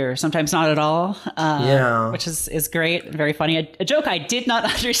second, or sometimes not at all. Which is great, very funny. A joke I did not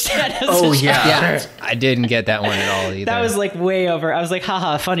understand. Yeah, I didn't get that one at all either. That was like way over. I was like,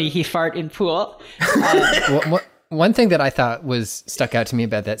 haha, funny. He fart in pool. One thing that I thought was stuck out to me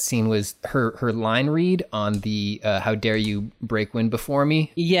about that scene was her line read on the "How dare you break wind before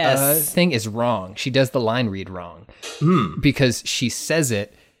me?" Thing is wrong. She does the line read wrong because she says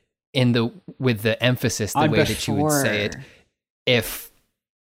it with the emphasis the way that you would say it if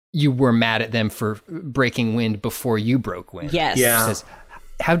you were mad at them for breaking wind before you broke wind. Yes. She says,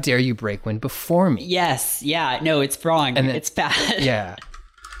 "How dare you break wind before me?" Yes. Yeah. No, it's wrong. And it's bad. Yeah.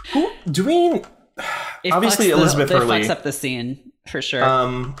 Obviously Elizabeth Hurley. It fucks up the scene for sure.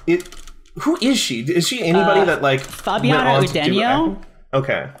 Who is she? Is she anybody that like Fabiana Udenio?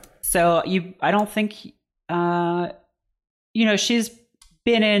 Okay. So I don't think she's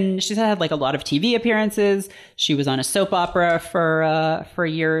had like a lot of TV appearances. She was on a soap opera for a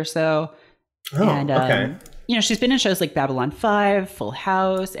year or so. Oh, okay. She's been in shows like Babylon 5, Full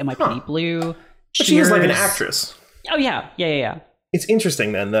House, NYPD Blue. But she is like an actress. Oh yeah. It's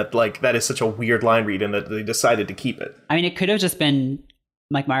interesting then that like that is such a weird line read and that they decided to keep it. I mean, it could have just been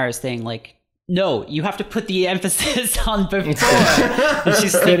Mike Myers saying like, "No, you have to put the emphasis on before." And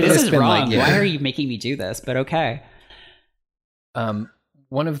she's like, "This is wrong. Like, why are you making me do this?" But okay.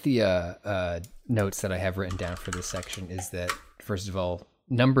 One of the notes that I have written down for this section is that, first of all,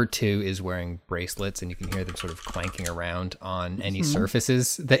 number 2 is wearing bracelets, and you can hear them sort of clanking around on any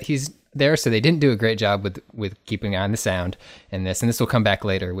surfaces that he's there. So they didn't do a great job with keeping an eye on the sound in this, and this will come back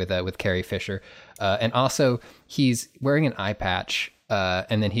later with Carrie Fisher. And also, he's wearing an eye patch,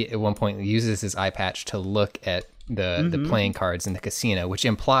 and then he at one point uses his eye patch to look at the playing cards in the casino, which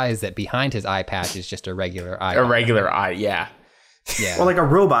implies that behind his eye patch is just a regular eye. A regular eye, yeah. Yeah. Well, like a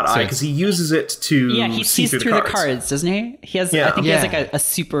robot eye, because he uses it to he sees through the cards, doesn't he? He has, I think he has like a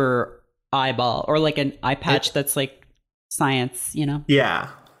super eyeball or like an eye patch that's like science, Yeah.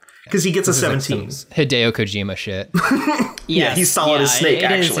 Because he gets a 17. Like Hideo Kojima shit. Yeah, he's solid as Snake,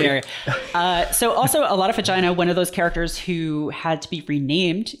 actually. So also Alada Vagina, one of those characters who had to be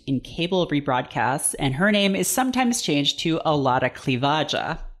renamed in cable rebroadcasts, and her name is sometimes changed to Alada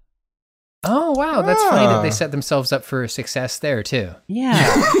Clivaja. Oh, wow. That's funny that they set themselves up for success there, too. Yeah.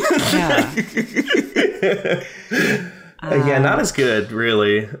 Yeah, not as good,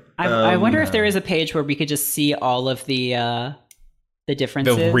 really. I wonder if there is a page where we could just see all of the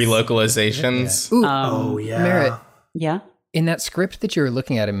differences. The relocalizations. Yeah. Ooh, yeah. Merritt. Yeah. In that script that you were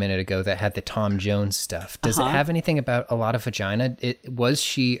looking at a minute ago that had the Tom Jones stuff, does it have anything about Alada Vagina? Was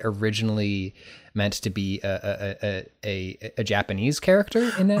she originally meant to be a Japanese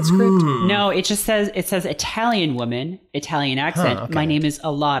character in that script? No, it says Italian woman, Italian accent. Okay. My name is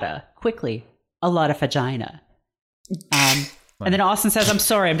Alada. Quickly, Alada Vagina. And then Austin says, "I'm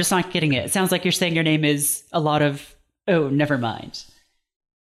sorry, I'm just not getting it. It sounds like you're saying your name is a lot of." Oh, never mind.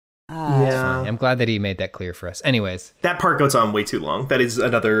 Yeah. I'm glad that he made that clear for us. Anyways. That part goes on way too long. That is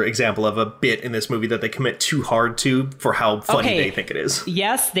another example of a bit in this movie that they commit too hard to for how funny they think it is.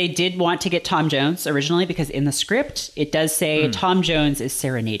 Yes, they did want to get Tom Jones originally because in the script, it does say Tom Jones is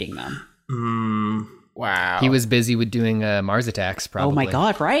serenading them. Wow. He was busy with doing Mars Attacks, probably. Oh my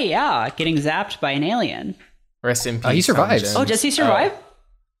God, right, yeah. Getting zapped by an alien. Rest in peace. He survives. Oh, does he survive?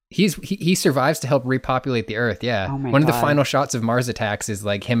 He survives to help repopulate the Earth. Yeah. Oh my One of the God. final shots of Mars Attacks is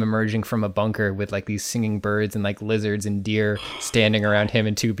like him emerging from a bunker with like these singing birds and like lizards and deer standing around him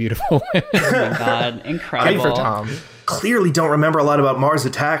and two beautiful women. Oh my God, incredible. Good for Tom. Clearly don't remember a lot about Mars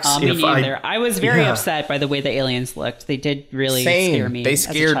Attacks. Me neither. I was very upset by the way the aliens looked. They did really scare me. They as a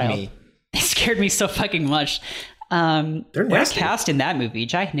scared child. me. They scared me so fucking much. They're What a nasty. cast in that movie.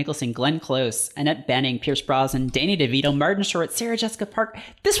 Jack Nicholson, Glenn Close, Annette Bening, Pierce Brosnan, Danny DeVito, Martin Short, Sarah Jessica Parker.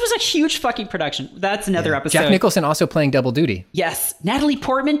 This was a huge fucking production. That's another episode. Jack Nicholson also playing double duty. Yes. Natalie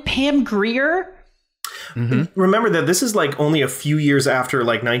Portman, Pam Grier. Remember that this is like only a few years after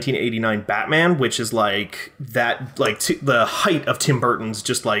like 1989 Batman, which is like that, like the height of Tim Burton's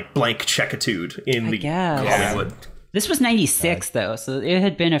just like blank checkitude in the guess. Hollywood. This was 96 though, so it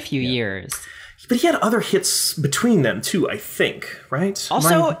had been a few years. But he had other hits between them too, I think, right?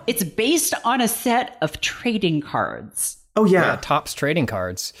 Also, it's based on a set of trading cards. Oh yeah, Topps trading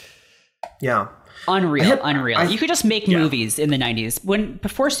cards. yeah. Unreal. You could just make movies in the 90s.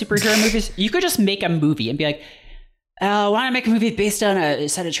 Before superhero movies, you could just make a movie and be like, I want to make a movie based on a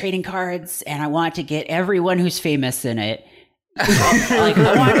set of trading cards, and I want to get everyone who's famous in it. Like,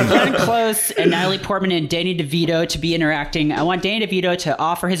 I want Glenn Close and Natalie Portman and Danny DeVito to be interacting. I want Danny DeVito to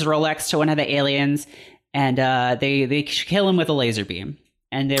offer his Rolex to one of the aliens, and they kill him with a laser beam.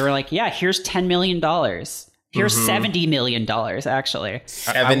 and they were like, yeah, here's $10 million. Here's $70 million, actually.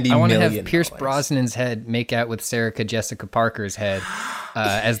 $70 I want to million. have Pierce Brosnan's head make out with Sarah Jessica Parker's head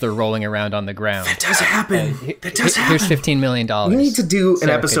as they're rolling around on the ground. That does happen. That does happen. Here's $15 million. We need to do an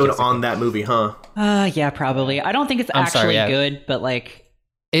Sarah episode Jessica. on that movie, huh? Yeah, probably. I don't think it's actually good, but like...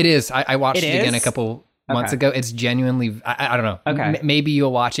 It is. I watched It it again a is? couple months ago. It's genuinely... I don't know. Okay. Maybe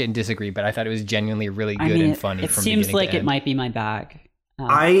you'll watch it and disagree, but I thought it was genuinely really good and funny. It from seems beginning like to it end. might be my bag.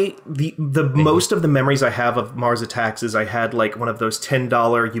 The most of the memories I have of Mars Attacks is I had like one of those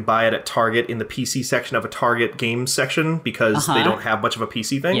 $10 you buy it at Target in the PC section of a Target games section because they don't have much of a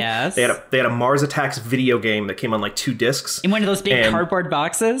PC thing. Yes. They had a Mars Attacks video game that came on like 2 discs. In one of those big And- cardboard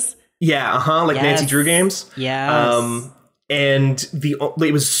boxes? Yeah, like Yes. Nancy Drew games. Yes. And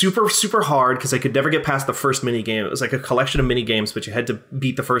it was super, super hard because I could never get past the first mini game. It was like a collection of mini games, but you had to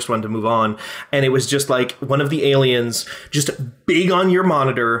beat the first one to move on. And it was just like one of the aliens just big on your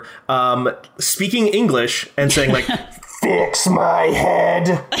monitor, speaking English and saying like, fix my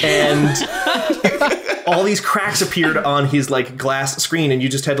head. And all these cracks appeared on his like glass screen and you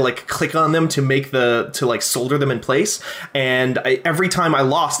just had to like click on them to like solder them in place. And every time I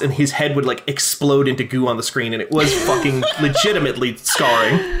lost and his head would like explode into goo on the screen and it was fucking legitimately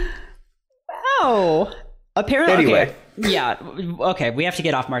scarring. Oh, apparently. Anyway. Okay. Yeah. Okay. We have to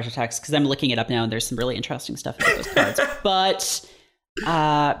get off Mars Attacks because I'm looking it up now and there's some really interesting stuff about those cards. But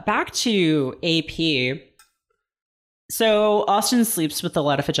back to AP. So Austin sleeps with the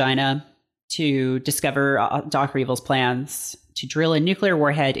Vagina to discover Dr. Evil's plans to drill a nuclear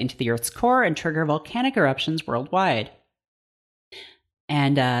warhead into the Earth's core and trigger volcanic eruptions worldwide.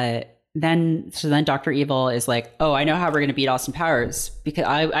 And then Dr. Evil is like, oh, I know how we're going to beat Austin Powers because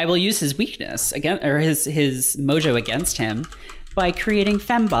I will use his weakness or his mojo against him by creating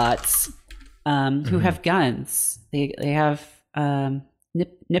fembots who have guns. They have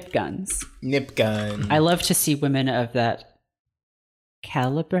nip guns. Nip gun. I love to see women of that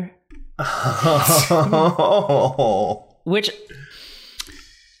caliber. Which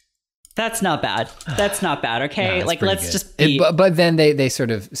that's not bad. That's not bad. Okay, No, like pretty let's good. just be. But then they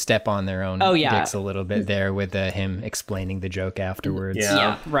sort of step on their own Oh, yeah. dicks a little bit there with him explaining the joke afterwards. Yeah.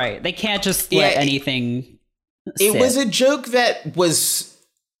 Yeah, right. They can't just Yeah, let anything. It sit. was a joke that was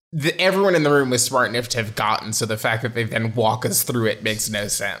everyone in the room was smart enough to have gotten. So the fact that they then walk us through it makes no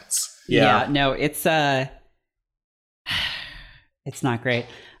sense. Yeah. No, it's it's not great.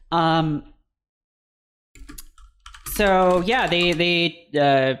 So yeah,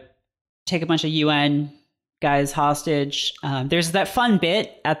 they take a bunch of UN guys hostage. There's that fun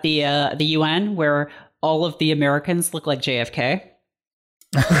bit at the UN where all of the Americans look like JFK.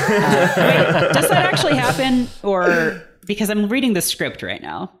 Wait, does that actually happen, or because I'm reading the script right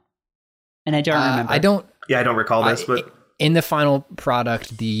now and I don't remember? I don't. Yeah, I don't recall this, but In the final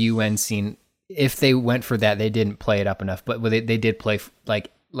product, the UN scene, if they went for that, they didn't play it up enough. But they did play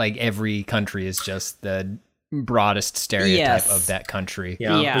like every country is just the broadest stereotype Yes. of that country.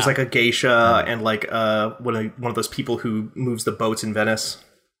 yeah, Yeah. there's like a geisha and like one of those people who moves the boats in Venice.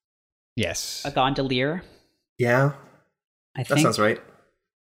 Yes. A gondolier, Yeah, I that think. sounds right.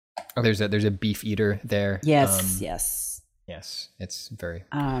 Oh, there's a beef eater there. Yes, yes. Yes. It's very.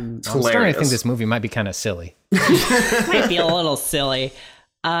 Um, It's I'm starting to think hilarious. this movie might be kind of silly. might be a little silly.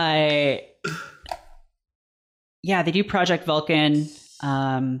 Yeah, they do Project Vulcan.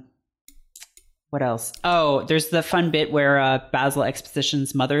 What else? Oh, there's the fun bit where Basil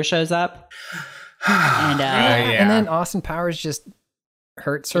Exposition's mother shows up, and yeah. And then Austin Powers just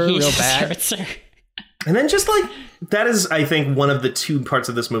hurts her he real just bad. hurts her. And then just like that is, I think, one of the two parts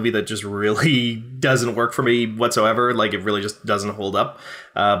of this movie that just really doesn't work for me whatsoever. Like it really just doesn't hold up.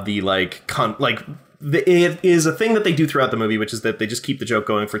 It is a thing that they do throughout the movie, which is that they just keep the joke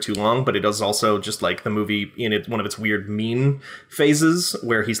going for too long. But it is also just like the movie in one of its weird mean phases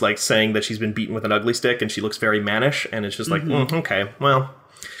where he's like saying that she's been beaten with an ugly stick and she looks very mannish, and it's just like okay, well.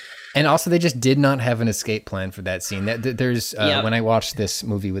 And also, they just did not have an escape plan for that scene. There's Yep. when I watched this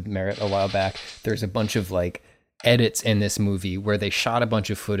movie with Merritt a while back, there's a bunch of like edits in this movie where they shot a bunch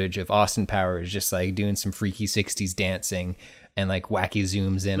of footage of Austin Powers just like doing some freaky 60s dancing and like wacky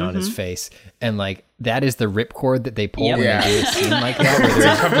zooms in on his face. And like that is the ripcord that they pull Yep. when Yeah. they do a scene like that,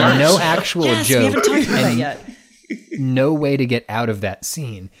 where there's no actual Yes, joke we haven't talked about that and yet. no way to get out of that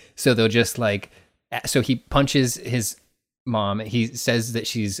scene. So they'll just like, so he punches his mom. He says that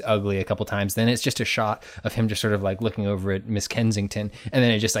she's ugly a couple times. Then it's just a shot of him just sort of like looking over at Miss Kensington. And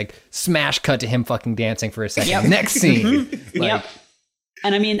then it just like smash cut to him fucking dancing for a second. Yep. Next scene. Yep.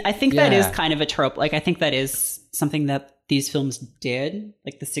 And I mean, I think that is Yeah. kind of a trope. Like, I think that is something that these films did,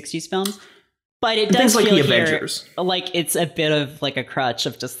 like the 60s films. But it Things does like feel the here Avengers. like it's a bit of like a crutch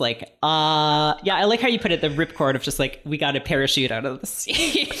of just like, yeah, I like how you put it, the ripcord of just like, we got to parachute out of the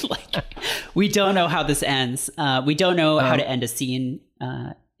scene. Like, we don't know how this ends. We don't know how to end a scene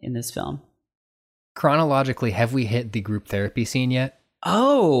in this film. Chronologically, have we hit the group therapy scene yet?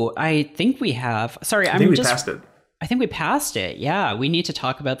 Oh, I think we have. Sorry, I think we passed it. I think we passed it. Yeah, we need to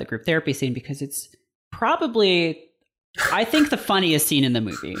talk about the group therapy scene because it's probably, I think, the funniest scene in the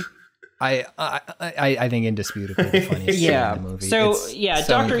movie. I think indisputably the funniest scene in the movie. So It's yeah,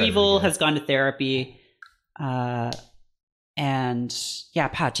 so Dr. incredibly Evil good. has gone to therapy, and yeah,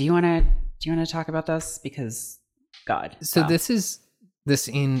 Pat, do you want to talk about this because God? So wow. this is the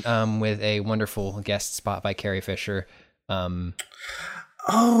scene with a wonderful guest spot by Carrie Fisher.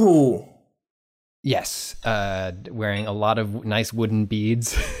 Oh, Yes, wearing a lot of nice wooden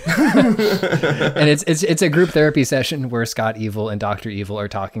beads, and it's a group therapy session where Scott Evil and Dr. Evil are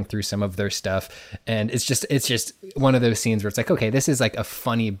talking through some of their stuff, and it's just one of those scenes where it's like, okay, this is like a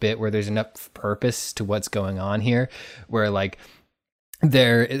funny bit where there's enough purpose to what's going on here, where like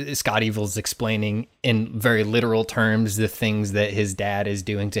Scott Evil's explaining in very literal terms the things that his dad is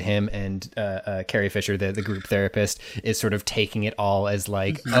doing to him, and Carrie Fisher, the group therapist, is sort of taking it all as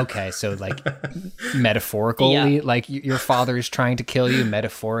like, okay, so like metaphorically, like your father is trying to kill you.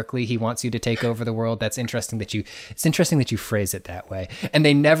 Metaphorically, he wants you to take over the world. It's interesting that you phrase it that way. And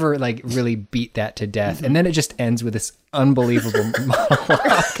they never like really beat that to death. And then it just ends with this unbelievable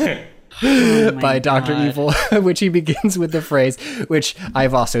monologue. By Dr. Evil, which he begins with the phrase, which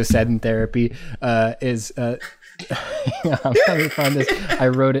I've also said in therapy, is, let me find this. I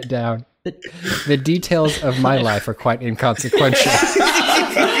wrote it down. The details of my life are quite inconsequential.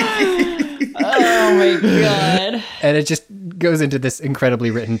 Oh my God. And it just goes into this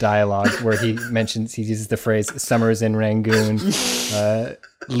incredibly written dialogue where he uses the phrase, summers in Rangoon,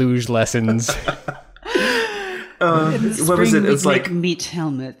 luge lessons. What was it? It's like meat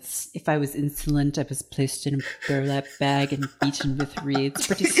helmets. If I was insolent, I was placed in a burlap bag and beaten with reeds.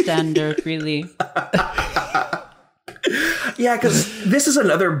 Pretty standard, really. yeah, because this is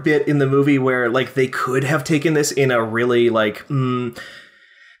another bit in the movie where like they could have taken this in a really like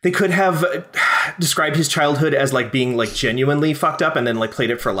they could have described his childhood as like being like genuinely fucked up and then like played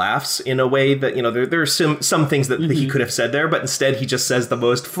it for laughs in a way that, you know, there are some things that he could have said there, but instead he just says the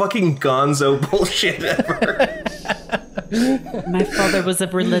most fucking gonzo bullshit ever. My father was a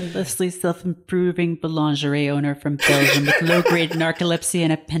relentlessly self-improving boulangerie owner from Belgium with low-grade narcolepsy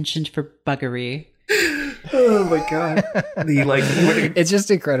and a penchant for buggery. Oh my God. It's just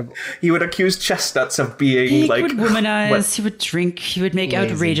incredible. He would accuse chestnuts of being He like would womanize, what? he would drink, he would make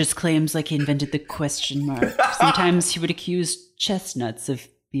Lazy. outrageous claims like he invented the question mark. Sometimes he would accuse chestnuts of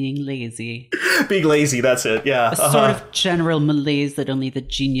being lazy. Being lazy, that's it. Yeah. A sort of general malaise that only the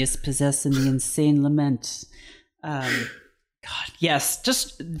genius possess and the insane lament. God, yes,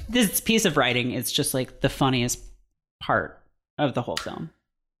 just this piece of writing is just like the funniest part of the whole film.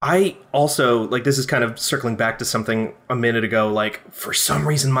 I also, like, this is kind of circling back to something a minute ago, like, for some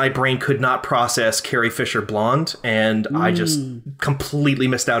reason my brain could not process Carrie Fisher blonde, and I just completely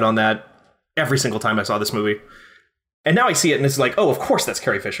missed out on that every single time I saw this movie. And now I see it and it's like, oh, of course that's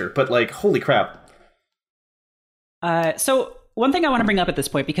Carrie Fisher, but like, holy crap. So one thing I want to bring up at this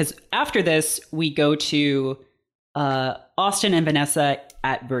point, because after this, we go to Austin and Vanessa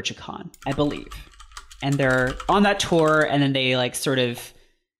at VirtueCon, I believe. And they're on that tour, and then they like sort of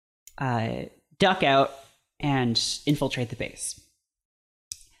duck out and infiltrate the base.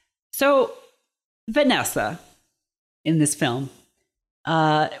 So Vanessa in this film,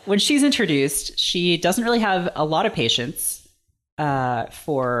 when she's introduced, she doesn't really have a lot of patience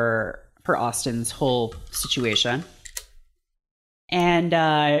for Austin's whole situation, and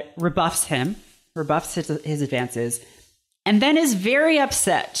rebuffs his advances, and then is very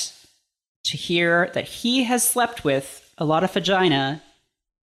upset to hear that he has slept with a lot of vagina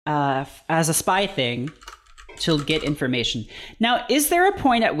as a spy thing to get information. Now, is there a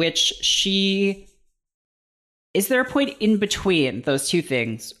point at which is there a point in between those two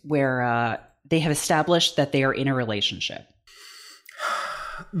things where they have established that they are in a relationship?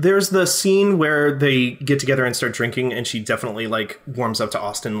 There's the scene where they get together and start drinking, and she definitely like warms up to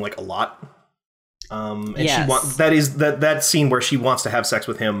Austin like a lot. And yes. that scene where she wants to have sex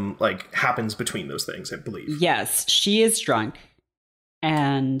with him like happens between those things, I believe. Yes, she is drunk,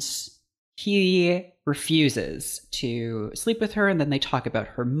 and he refuses to sleep with her, and then they talk about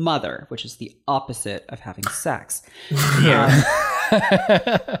her mother, which is the opposite of having sex.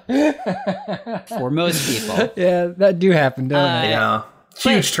 For most people. Yeah, that do happen, don't it? Yeah.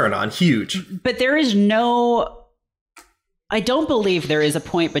 Huge turn on, huge. But there is no I don't believe there is a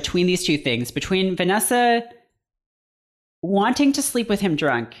point between these two things, between Vanessa wanting to sleep with him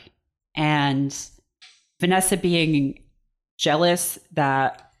drunk and Vanessa being jealous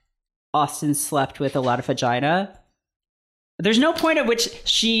that Austin slept with a lot of vagina. There's no point at which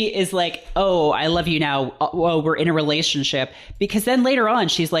she is like, oh, I love you now. Oh, we're in a relationship. Because then later on,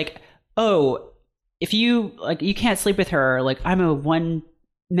 she's like, oh, if you like, you can't sleep with her. Like, I'm a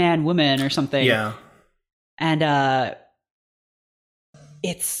one-man woman or something. Yeah. And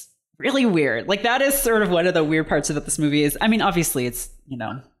it's really weird. Like, that is sort of one of the weird parts about this movie is, I mean, obviously it's, you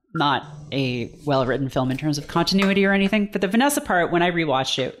know, not a well-written film in terms of continuity or anything. But the Vanessa part, when I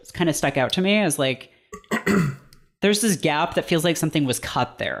rewatched it, it's kind of stuck out to me as like, there's this gap that feels like something was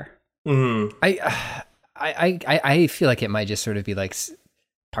cut there. Mm-hmm. I feel like it might just sort of be like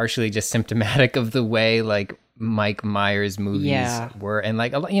partially just symptomatic of the way like Mike Myers movies were, and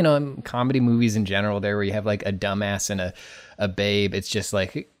like, you know, in comedy movies in general, there where you have like a dumbass and a babe. It's just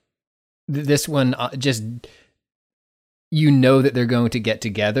like this one just, you know that they're going to get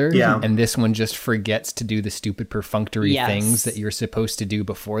together, and this one just forgets to do the stupid perfunctory things that you're supposed to do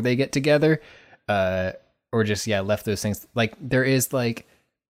before they get together. Or just, left those things. Like, there is, like,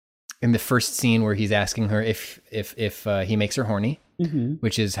 in the first scene where he's asking her if he makes her horny,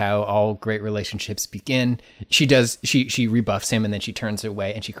 which is how all great relationships begin. She rebuffs him, and then she turns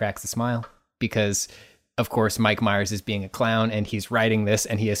away, and she cracks a smile. Because, of course, Mike Myers is being a clown, and he's writing this,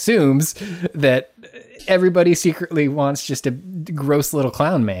 and he assumes that everybody secretly wants just a gross little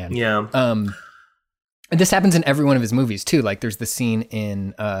clown man. Yeah. And this happens in every one of his movies, too. Like, there's the scene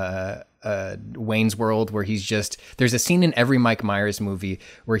in... Wayne's World where there's a scene in every Mike Myers movie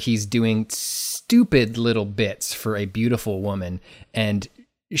where he's doing stupid little bits for a beautiful woman and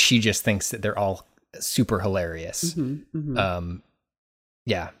she just thinks that they're all super hilarious.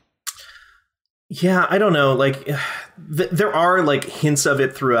 Yeah, I don't know, like there are like hints of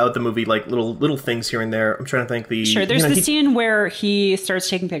it throughout the movie, like little things here and there. I'm trying to think there's the scene where he starts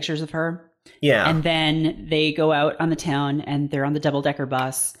taking pictures of her, and then they go out on the town and they're on the double-decker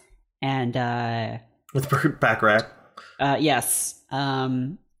bus. And with Burt Bacharach, yes,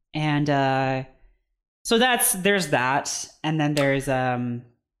 and so there's that, and then there's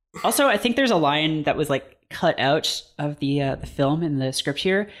also I think there's a line that was like cut out of the film in the script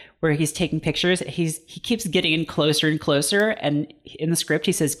here where he's taking pictures. He keeps getting in closer and closer, and in the script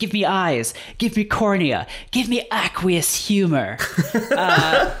he says, "Give me eyes, give me cornea, give me aqueous humor,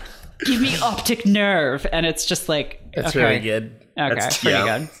 give me optic nerve," and it's just like that's very good. Okay, pretty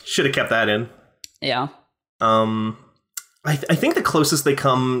good. Should have kept that in. Yeah. I think the closest they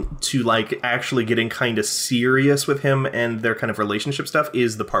come to like actually getting kind of serious with him and their kind of relationship stuff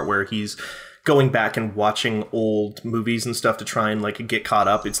is the part where he's going back and watching old movies and stuff to try and like get caught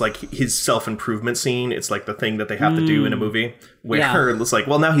up. It's like his self-improvement scene. It's like the thing that they have to do in a movie where it's like,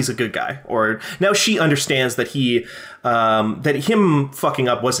 well, now he's a good guy, or now she understands that that him fucking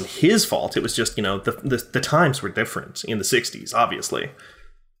up wasn't his fault. It was just, you know, the times were different in the 60s, obviously.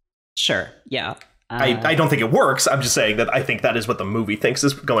 Sure. Yeah. I don't think it works. I'm just saying that I think that is what the movie thinks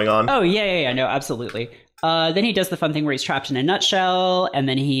is going on. Oh, yeah. No, absolutely. Then he does the fun thing where he's trapped in a nutshell, and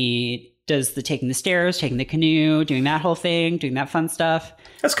then he does the taking the stairs, taking the canoe, doing that whole thing, doing that fun stuff.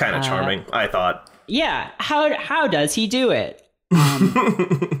 That's kind of charming, I thought. Yeah. How does he do it?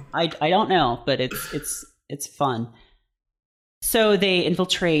 I don't know, but it's fun. So they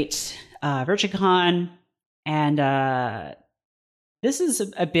infiltrate VirtueCon, and this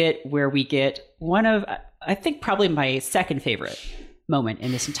is a bit where we get one of, I think, probably my second favorite moment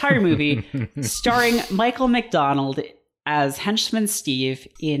in this entire movie, starring Michael McDonald as henchman Steve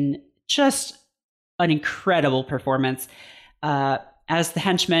in just an incredible performance as the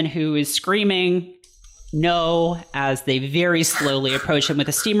henchman who is screaming no as they very slowly approach him with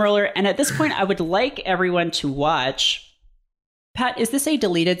a steamroller. And at this point, I would like everyone to watch. Pat, is this a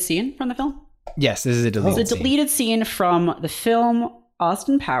deleted scene from the film? Yes, this is a deleted scene. It's a deleted scene from the film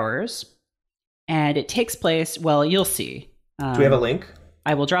Austin Powers, and it takes place, well, you'll see. Do we have a link?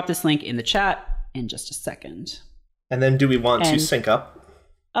 I will drop this link in the chat in just a second. And then do we want to sync up?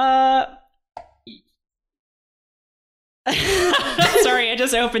 Sorry, I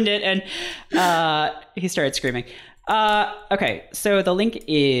just opened it and he started screaming. Okay, so the link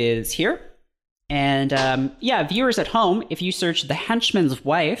is here. And viewers at home, if you search The Henchman's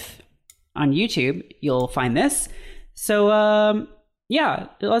Wife on YouTube, you'll find this. So,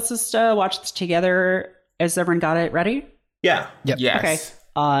 let's just watch this together. Has everyone got it ready? Yeah. Yep. Yes. Okay.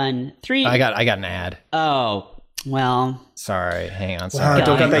 On 3. I got an ad. Oh, well. Sorry. Hang on. Wow,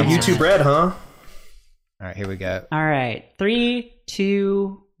 don't got that YouTube red, huh? All right, here we go. All right. 3,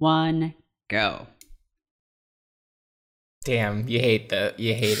 2, 1, go. Damn, you hate it.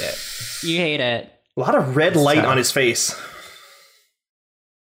 You hate it. A lot of red light on his face.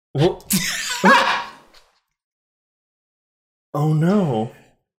 Oh no.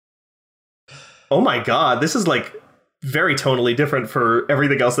 Oh my god, this is like very tonally different for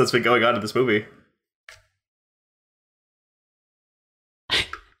everything else that's been going on in this movie.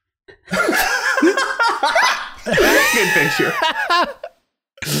 Good picture.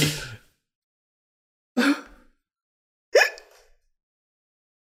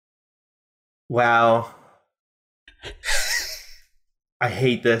 Wow. I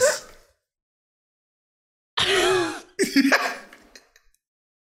hate this.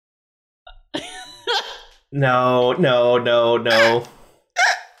 No.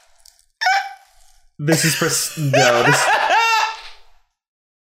 This is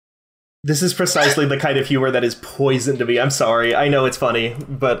precisely the kind of humor that is poison to me. I'm sorry. I know it's funny,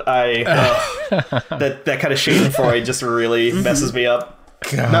 but that kind of Schadenfreude just really messes me up.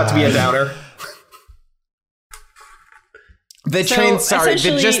 God. Not to be a downer. The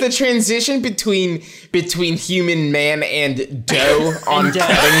transition between human man and dough on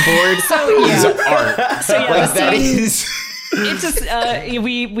cutting board is art. So yeah, like that is. It's just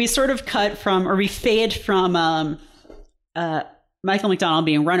we sort of cut from, or we fade from Michael McDonald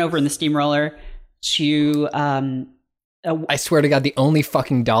being run over in the steamroller to I swear to God, the only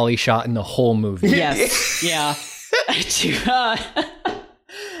fucking dolly shot in the whole movie. Yes, yeah. To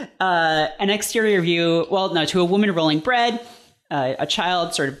an exterior view. Well, no, to a woman rolling bread. A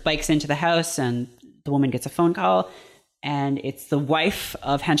child sort of bikes into the house, and the woman gets a phone call, and it's the wife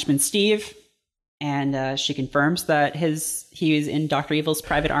of henchman Steve, and she confirms that he is in Dr. Evil's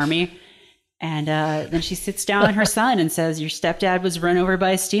private army, and then she sits down with her son and says, "Your stepdad was run over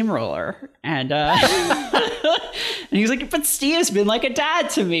by a steamroller," and and he's like, "But Steve's been like a dad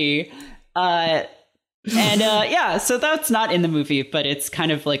to me," yeah, so that's not in the movie, but it's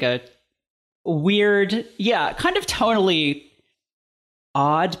kind of like a weird, kind of tonally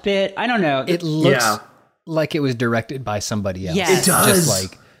odd bit. I don't know. It looks like it was directed by somebody else. Yes. It does. Just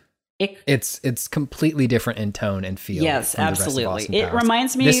like it's completely different in tone and feel. Yes, from the rest of absolutely. Austin It Powers.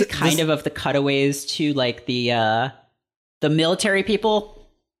 reminds me of the cutaways to like the military people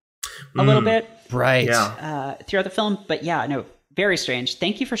a little bit, right? Yeah. Throughout the film. But yeah, no, very strange.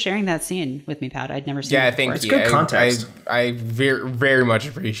 Thank you for sharing that scene with me, Pat. I'd never seen it before. It's good context. I very, very much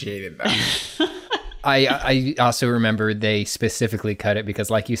appreciated that. I also remember they specifically cut it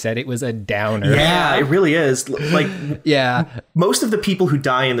because, like you said, it was a downer. Yeah, it really is. Like, yeah, most of the people who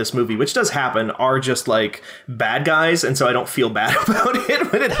die in this movie, which does happen, are just like bad guys, and so I don't feel bad about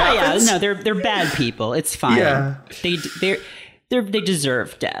it when it happens. Yeah, no, they're bad people. It's fine. Yeah. They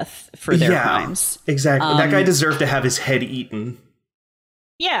deserve death for their crimes. Exactly. That guy deserved to have his head eaten.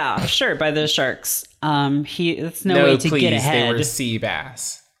 Yeah, sure, by the sharks. It's no way to get ahead. They were sea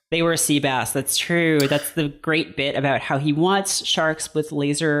bass. They were sea bass. That's true. That's the great bit about how he wants sharks with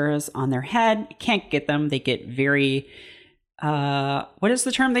lasers on their head. Can't get them. They get very, what is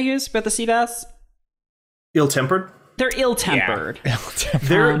the term they use about the sea bass? Ill-tempered? They're ill-tempered. Yeah.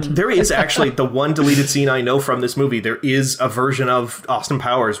 There is actually the one deleted scene I know from this movie. There is a version of Austin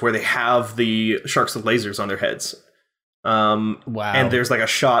Powers where they have the sharks with lasers on their heads. Wow. And there's like a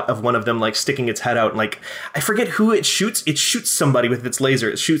shot of one of them like sticking its head out, and like I forget who it shoots. It shoots somebody with its laser.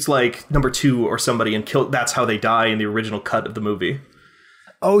 It shoots like number 2 or somebody and that's how they die in the original cut of the movie.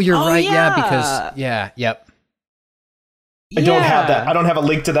 Oh, you're right. Yeah. Yeah, because yep. I don't have that. I don't have a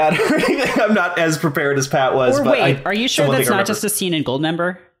link to that or anything. I'm not as prepared as Pat was. Or but wait, are you sure that's not just a scene in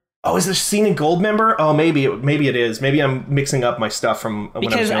Goldmember? Oh, is there a scene in Goldmember? Oh, maybe it is. Maybe I'm mixing up my stuff from when I was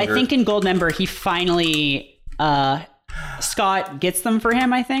Because younger. I think in Goldmember he finally Scott gets them for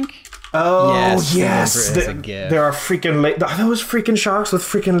him, I think. Oh, yes. As a gift. There are freaking... Are those freaking sharks with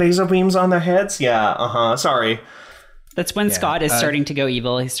freaking laser beams on their heads? Yeah, Sorry. That's when Scott is starting to go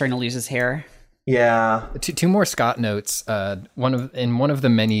evil. He's starting to lose his hair. Yeah. Two more Scott notes. One of the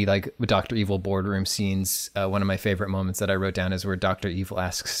many like Dr. Evil boardroom scenes, one of my favorite moments that I wrote down is where Dr. Evil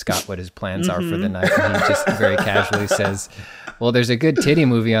asks Scott what his plans are for the night, and he just very casually says, "Well, there's a good titty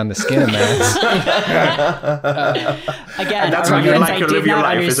movie on the Skinamax." Again, that's a how you reference like to I live did your not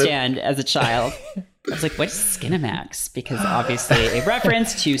life, is it? understand as a child. I was like, "What's Skinamax?" Because obviously a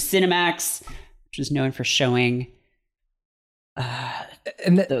reference to Cinemax, which was known for showing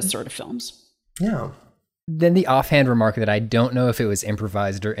those sort of films. Yeah. Then the offhand remark that I don't know if it was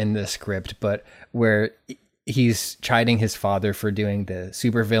improvised or in the script, but where he's chiding his father for doing the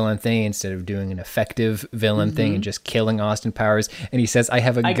supervillain thing instead of doing an effective villain thing and just killing Austin Powers. And he says, I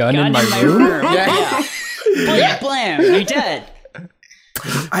have a gun in my room. Yeah. Blam, blam, you're dead.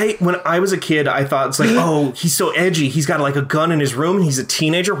 When I was a kid, I thought it's like, oh, he's so edgy. He's got like a gun in his room and he's a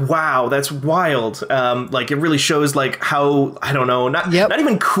teenager. Wow, that's wild. Like it really shows like how, I don't know, not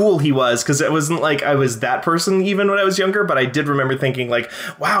even cool he was, because it wasn't like I was that person even when I was younger. But I did remember thinking like,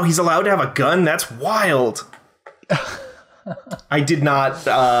 wow, he's allowed to have a gun. That's wild. I did not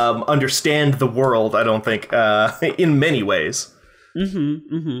understand the world, I don't think, in many ways.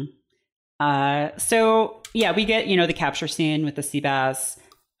 So yeah, we get, the capture scene with the sea bass.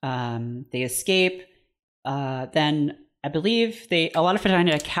 They escape. Then I believe a lot of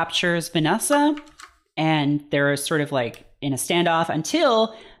vagina captures Vanessa, and they're sort of like in a standoff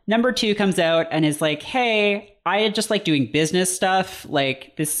until number 2 comes out and is like, hey, I just like doing business stuff.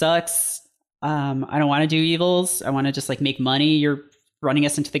 Like, this sucks. I don't want to do evils. I want to just like make money. You're running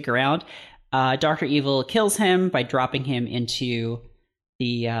us into the ground. Dr. Evil kills him by dropping him into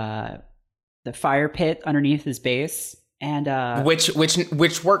the fire pit underneath his base. And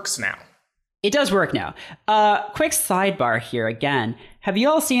which works now. It does work now. Quick sidebar here again. Have you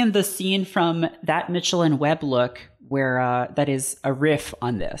all seen the scene from That Mitchell and Webb Look where that is a riff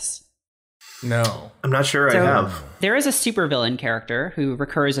on this? No. I'm not sure I have. There is a supervillain character who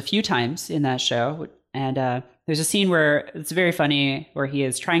recurs a few times in that show. And there's a scene where it's very funny where he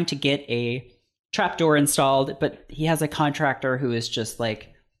is trying to get a trapdoor installed, but he has a contractor who is just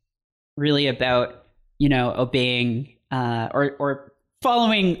like really about, obeying or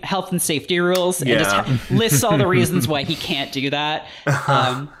following health and safety rules, and just lists all the reasons why he can't do that.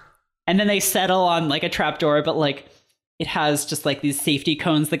 And then they settle on like a trapdoor, but like it has just like these safety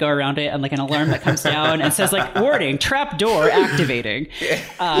cones that go around it and like an alarm that comes down and says like, warning, trapdoor activating.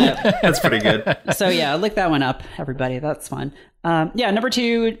 That's pretty good. So yeah, look that one up, everybody. That's fun. Number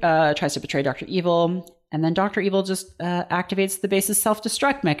 2 tries to betray Dr. Evil, and then Dr. Evil just activates the base's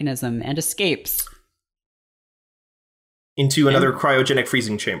self-destruct mechanism and escapes. Into another cryogenic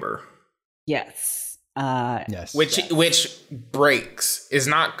freezing chamber. Yes. Yes. Which breaks it's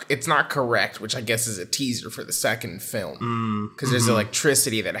not correct, which I guess is a teaser for the second film, because there's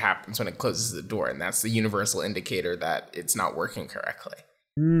electricity that happens when it closes the door, and that's the universal indicator that it's not working correctly.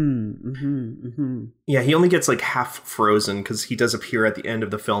 Yeah, he only gets like half frozen because he does appear at the end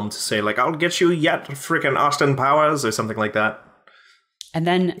of the film to say like, I'll get you yet, frickin' Austin Powers, or something like that. And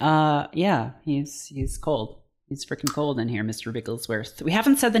then he's cold. He's freaking cold in here, Mr. Bigglesworth. We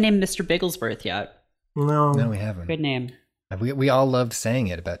haven't said the name Mr. Bigglesworth yet. No, we haven't. Good name. We all loved saying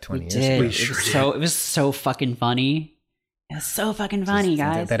it about 20 years ago. It was so fucking funny. It was so fucking funny,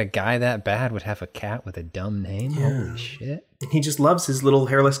 guys. That a guy that bad would have a cat with a dumb name? Yeah. Holy shit. He just loves his little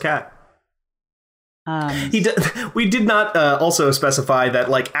hairless cat. We did not also specify that,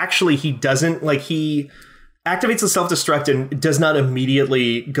 like, actually he doesn't, like, he activates the self-destruct and does not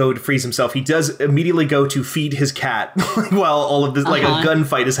immediately go to freeze himself. He does immediately go to feed his cat while all of this, like, a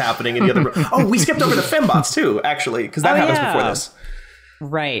gunfight is happening in the other room. Oh, we skipped over the fembots, too, actually, because that happens before this.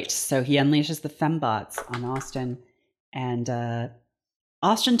 Right. So he unleashes the fembots on Austin, and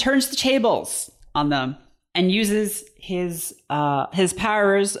Austin turns the tables on them and uses his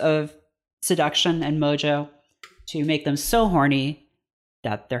powers of seduction and mojo to make them so horny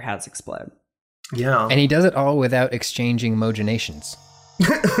that their heads explode. Yeah. And he does it all without exchanging moginations.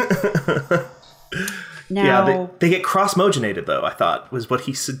 Now, they get cross-moginated, though, I thought, was what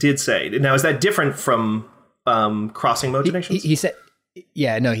he did say. Now, is that different from crossing moginations? He said,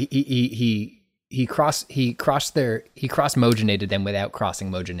 yeah, no, he cross-moginated them without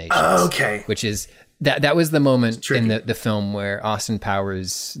crossing moginations. Oh, okay. Which is, that was the moment in the film where Austin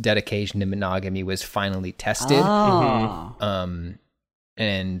Powers' dedication to monogamy was finally tested. Oh.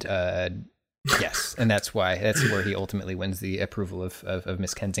 Yes, and that's where he ultimately wins the approval of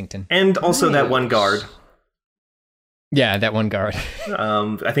Miss Kensington. And also that one guard. Yeah, that one guard.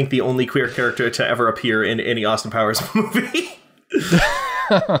 I think the only queer character to ever appear in any Austin Powers movie.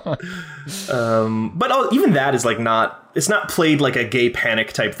 But even that is like it's not played like a gay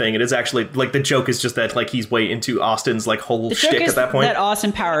panic type thing. It is actually like the joke is just that like he's way into Austin's like whole shtick at that point. That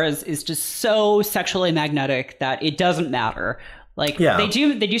Austin Powers is just so sexually magnetic that it doesn't matter. Like they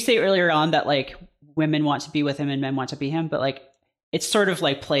do say earlier on that like women want to be with him and men want to be him, but like it's sort of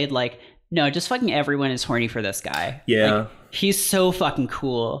like played like, no, just fucking everyone is horny for this guy. Yeah. Like, he's so fucking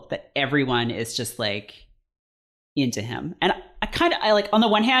cool that everyone is just like into him. And I like, on the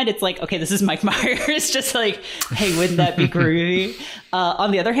one hand, it's like, okay, this is Mike Myers, just like, hey, wouldn't that be groovy?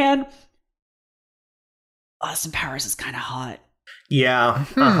 On the other hand, Austin Powers is kind of hot. Yeah.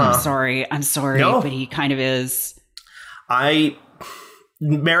 I'm sorry, but he kind of is.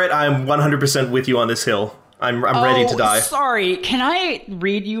 Merritt, I'm 100% with you on this hill. I'm ready to die. Sorry, can I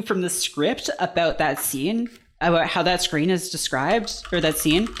read you from the script about that scene? about how that screen is described, or that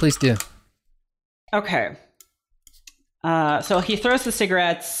scene? Please do. Okay. So he throws the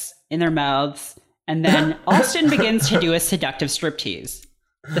cigarettes in their mouths, and then Austin begins to do a seductive striptease.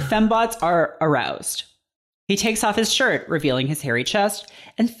 The fembots are aroused. He takes off his shirt, revealing his hairy chest,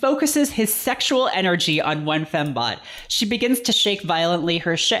 and focuses his sexual energy on one fembot. She begins to shake violently,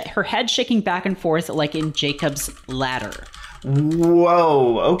 her head shaking back and forth like in Jacob's ladder.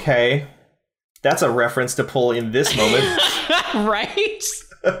 Whoa, okay. That's a reference to pull in this moment. Right?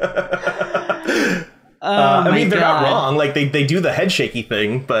 I mean, they're not wrong. Like, they do the head shaky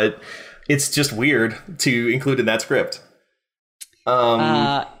thing, but it's just weird to include in that script.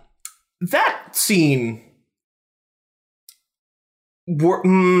 That scene...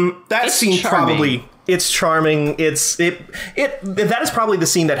 that scene charming. Probably... It's charming. That is probably the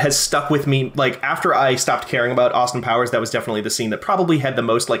scene that has stuck with me. Like, after I stopped caring about Austin Powers, that was definitely the scene that probably had the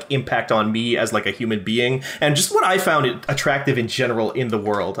most like impact on me as like a human being, and just what I found it attractive in general in the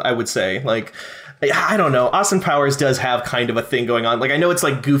world. I would say, like, I don't know, Austin Powers does have kind of a thing going on. Like, I know it's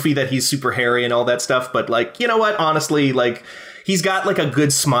like goofy that he's super hairy and all that stuff, but like, you know what? Honestly, like, he's got like a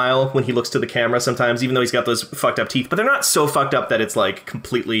good smile when he looks to the camera sometimes, even though he's got those fucked up teeth, but they're not so fucked up that it's like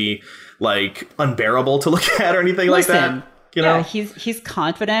completely like unbearable to look at or anything like that. You know, he's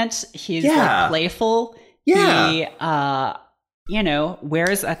confident. He's like, playful. Yeah. He,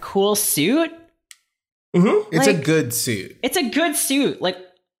 wears a cool suit. Mm-hmm. It's a good suit. It's a good suit. Like,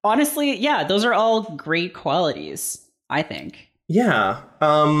 honestly, yeah, those are all great qualities, I think. Yeah.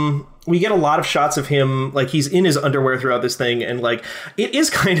 We get a lot of shots of him, like, he's in his underwear throughout this thing, and like, it is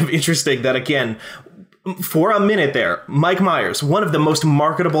kind of interesting that, again, for a minute there, Mike Myers, one of the most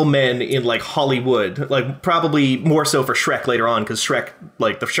marketable men in like Hollywood, like probably more so for Shrek later on, because Shrek,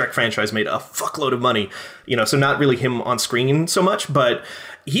 like the Shrek franchise made a fuckload of money, so not really him on screen so much, but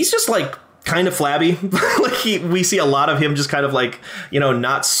he's just like kind of flabby. Like we see a lot of him just kind of like,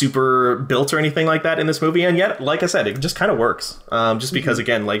 not super built or anything like that in this movie. And yet, like I said, it just kind of works. Just because,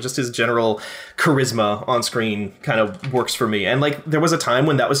 again, like just his general charisma on screen kind of works for me. And like there was a time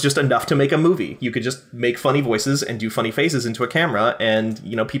when that was just enough to make a movie. You could just make funny voices and do funny faces into a camera, and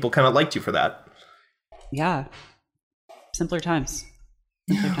people kind of liked you for that. Yeah. Simpler times.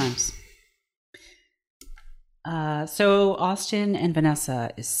 Times. So Austin and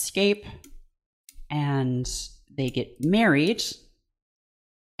Vanessa escape, and they get married,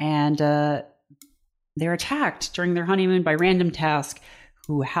 and they're attacked during their honeymoon by Random Task,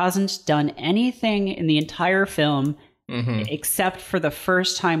 who hasn't done anything in the entire film except for the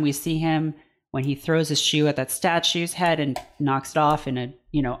first time we see him when he throws his shoe at that statue's head and knocks it off in a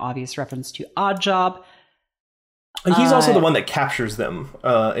obvious reference to Odd Job. And he's also the one that captures them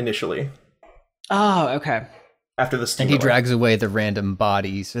initially. Oh, okay. After the steamer. And he drags away the random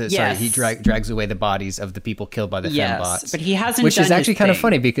bodies. Yes. Sorry, he drags away the bodies of the people killed by the fembots. But he hasn't Which done is actually his kind of thing.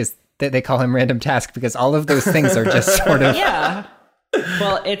 funny because they call him Random Task, because all of those things are just sort of... Yeah.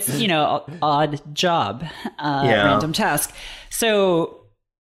 Well, it's, Odd Job, Random Task. So,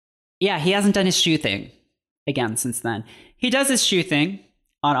 yeah, he hasn't done his shoe thing again since then. He does his shoe thing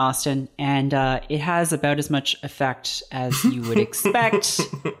on Austin, and it has about as much effect as you would expect,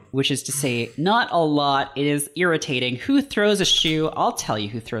 which is to say, not a lot. It is irritating. Who throws a shoe? I'll tell you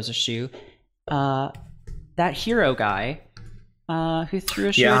who throws a shoe. That hero guy who threw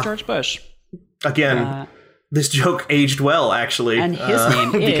a shoe at George Bush. Again, this joke aged well, actually. And his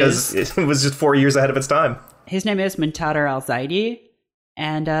name because is... it was just 4 years ahead of its time. His name is Muntader Al-Zaidi,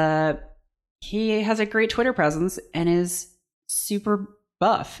 and he has a great Twitter presence and is super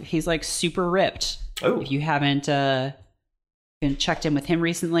buff. He's like super ripped. Oh. If you haven't been checked in with him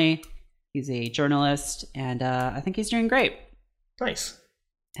recently, he's a journalist, and I think he's doing great. Nice.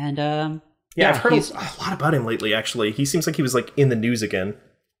 And I've heard a lot about him lately, actually. He seems like he was like in the news again.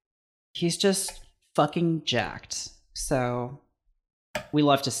 He's just fucking jacked. So we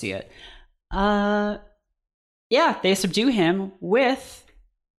love to see it. They subdue him with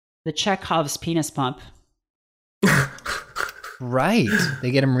the Chekhov's penis pump. Right. They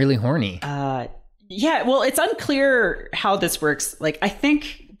get him really horny. Well, it's unclear how this works. Like, I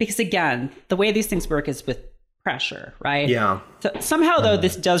think, because again, the way these things work is with pressure, right? Yeah. So somehow, though,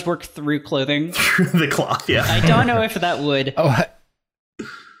 this does work through clothing. Through the cloth, yeah. I don't know if that would...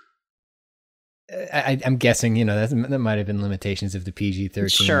 I'm guessing, that might have been limitations of the PG-13.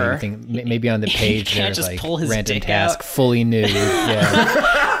 Sure. Maybe on the page can't there's just like pull his Random dick Task, out. fully nude.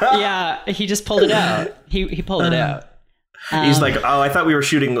 Yeah. Yeah, he just pulled it out. He pulled it out. He's like, I thought we were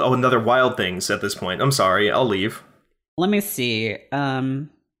shooting another Wild Things at this point. I'm sorry, I'll leave. Let me see. Let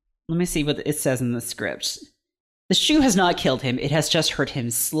me see what it says in the script. The shoe has not killed him. It has just hurt him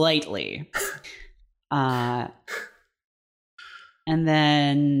slightly. And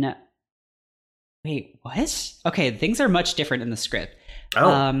then, wait, what? Okay, things are much different in the script.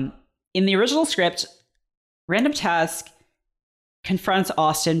 Oh. In the original script, Random Task confronts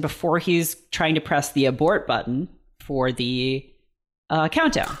Austin before he's trying to press the abort button for the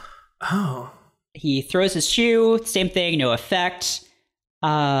countdown. Oh. He throws his shoe, same thing, no effect.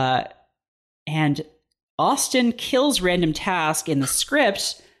 And Austin kills Random Task in the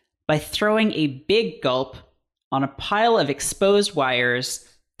script by throwing a big gulp on a pile of exposed wires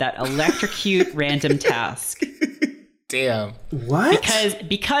that electrocute Random Task. Damn. What?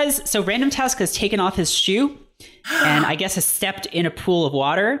 Because so Random Task has taken off his shoe and I guess has stepped in a pool of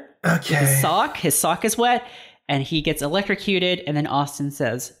water. Okay. With his sock is wet and he gets electrocuted, and then Austin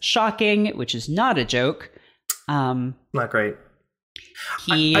says shocking, which is not a joke. Not great.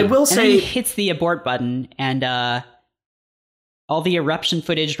 I will say he hits the abort button and all the eruption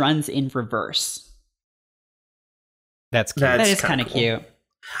footage runs in reverse. That's cute. That is kind of cool. cute.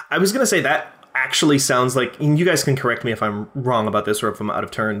 I was going to say that actually sounds like, and you guys can correct me if I'm wrong about this or if I'm out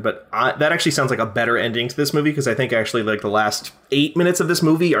of turn, but that actually sounds like a better ending to this movie, because I think actually like the last 8 minutes of this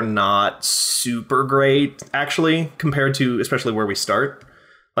movie are not super great actually, compared to especially where we start.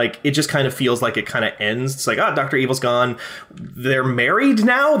 Like, it just kind of feels like it kind of ends. It's like, Dr. Evil's gone. They're married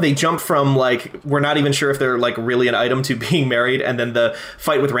now. They jump from, like, we're not even sure if they're, like, really an item to being married. And then the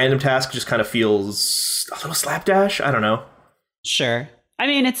fight with Random Task just kind of feels a little slapdash. I don't know. Sure. I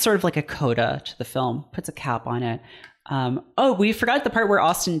mean, it's sort of like a coda to the film. Puts a cap on it. We forgot the part where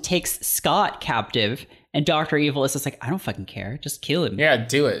Austin takes Scott captive. And Dr. Evil is just like, I don't fucking care. Just kill him. Yeah,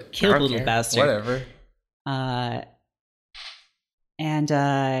 do it. Kill the little bastard. Whatever. And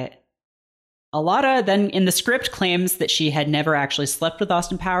Alada then in the script claims that she had never actually slept with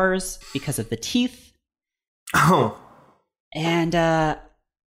Austin Powers because of the teeth. Oh. And God,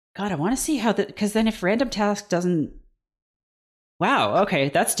 I want to see how that, because then if Random Task doesn't. Wow, okay,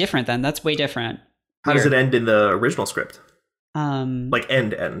 that's different then. That's way different. How does it end in the original script? Like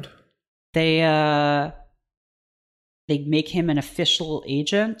end. They make him an official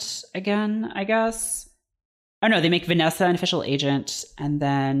agent again, I guess. Oh no, they make Vanessa an official agent, and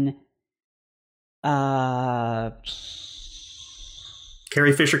then Carrie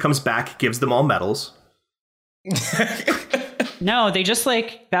Fisher comes back, gives them all medals. No, they just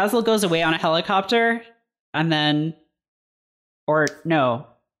like Basil goes away on a helicopter, and then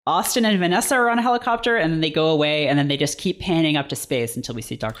Austin and Vanessa are on a helicopter, and then they go away, and then they just keep panning up to space until we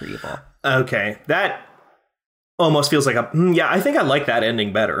see Dr. Evil. Okay, that almost feels like I think I like that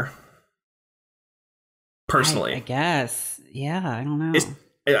ending better. Personally, I guess. Yeah, I don't know.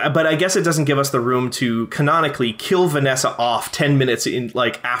 But I guess it doesn't give us the room to canonically kill Vanessa off 10 minutes in,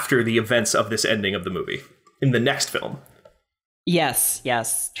 like, after the events of this ending of the movie in the next film. Yes.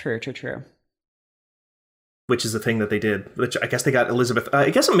 True. Which is the thing that they did. Which I guess they got Elizabeth. I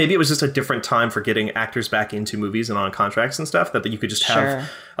guess maybe it was just a different time for getting actors back into movies and on contracts and stuff, that you could just have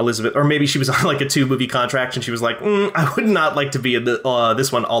Elizabeth, or maybe she was on like a 2-movie contract and she was like, I would not like to be in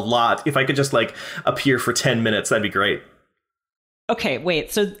this one a lot. If I could just like appear for 10 minutes, that'd be great. Okay,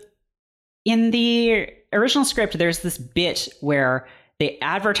 wait. So in the original script, there's this bit where they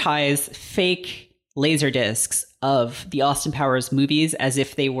advertise fake laser discs of the Austin Powers movies as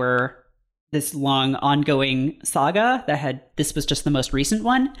if they were this long ongoing saga this was just the most recent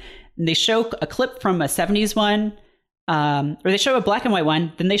one. And they show a clip from a 70s one, or they show a black and white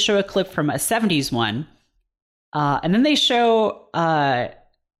one, then they show a clip from a 70s one, and then they show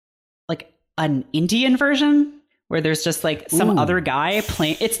like an Indian version where there's just like some other guy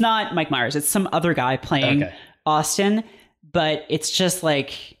playing. It's not Mike Myers, it's some other guy playing Austin, but it's just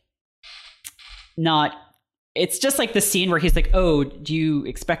like it's just like the scene where he's like, oh, do you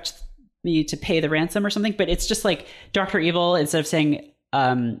expect me to pay the ransom or something? But it's just like Dr. Evil, instead of saying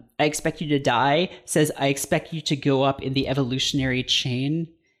I expect you to die, says I expect you to go up in the evolutionary chain,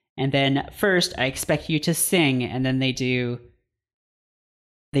 and then first I expect you to sing, and then they do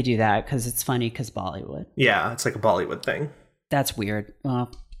that because it's funny, because Bollywood. Yeah, it's like a Bollywood thing. That's weird.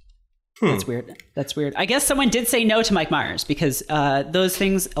 Well, that's weird. I guess someone did say no to Mike Myers, because those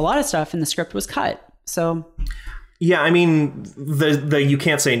things, a lot of stuff in the script was cut. So yeah, I mean, the You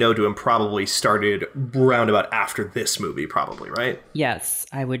Can't Say No to Him probably started roundabout after this movie, probably, right? Yes,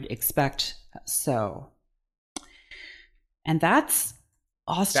 I would expect so. And that's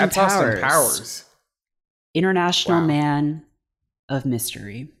Austin Powers. International Man of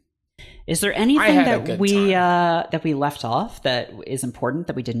Mystery. Is there anything that we left off that is important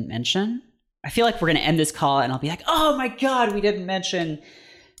that we didn't mention? I feel like we're going to end this call and I'll be like, oh my God, we didn't mention,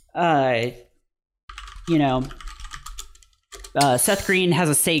 Seth Green has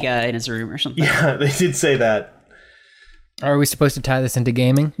a Sega in his room or something. Yeah, they did say that. Are we supposed to tie this into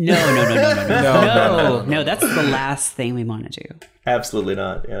gaming? No. No, that's the last thing we want to do. Absolutely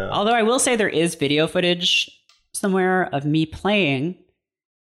not. Yeah. Although I will say there is video footage somewhere of me playing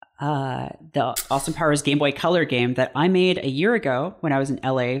the Austin Powers Game Boy Color game that I made a year ago when I was in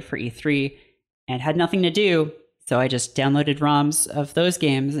LA for E3 and had nothing to do. So I just downloaded ROMs of those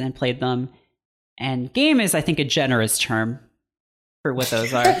games and played them. And game is, I think, a generous term for what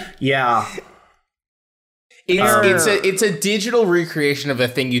those are. Yeah. It's a digital recreation of a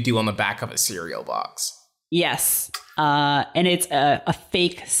thing you do on the back of a cereal box. Yes. And it's a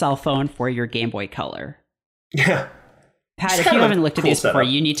fake cell phone for your Game Boy Color. Yeah. Pat, It's if kind you of a haven't looked at cool these before,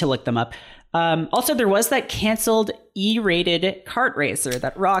 setup. you need to look them up. Also, there was that canceled E-rated kart racer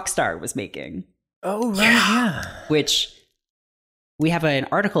that Rockstar was making, Oh, right, yeah. which we have an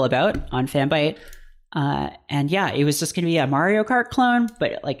article about on Fanbyte. And yeah, it was just going to be a Mario Kart clone,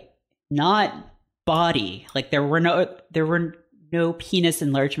 but like not body. Like there were no penis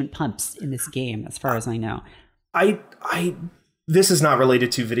enlargement pumps in this game, as far as I know. This is not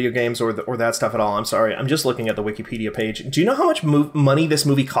related to video games or that stuff at all. I'm sorry. I'm just looking at the Wikipedia page. Do you know how much money this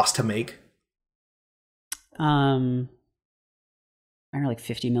movie cost to make? I don't know, like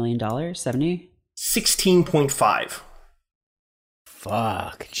 $50 million, 70. 16.5.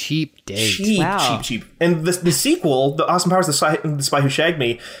 Fuck. Cheap date. Wow. Cheap. And the sequel, the Austin Powers, the Spy Who Shagged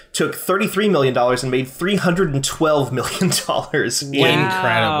Me, took $33 million and made $312 million in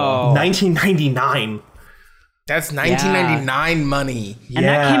Incredible. 1999. That's 1999 money. And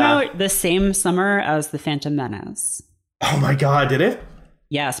that came out the same summer as The Phantom Menace. Oh my God, did it?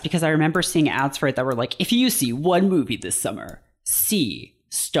 Yes, because I remember seeing ads for it that were like, if you see one movie this summer, see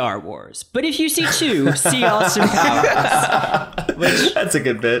Star Wars. But if you see two, see Austin Powers. Which, That's a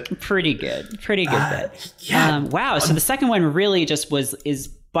good bit. pretty good bit. Yeah. Wow, so the second one really just is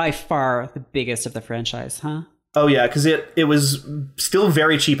by far the biggest of the franchise, huh? Oh yeah, because it was still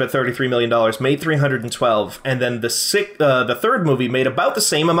very cheap at $33 million, made $312, and then the third movie made about the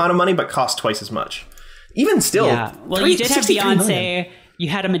same amount of money but cost twice as much. Even still, Yeah. Well, you did have 63 Beyonce. million. You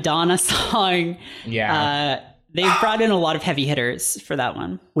had a Madonna song. Yeah. They brought in a lot of heavy hitters for that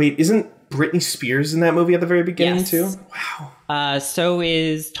one. Wait, isn't Britney Spears in that movie at the very beginning Yes. too? Wow. So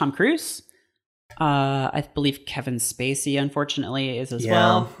is Tom Cruise. I believe Kevin Spacey, unfortunately, is as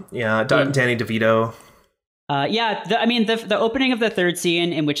well. Yeah, Danny DeVito. The opening of the third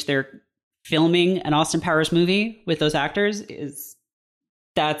scene in which they're filming an Austin Powers movie with those actors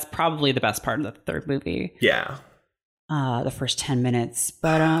that's probably the best part of the third movie. Yeah. The first 10 minutes.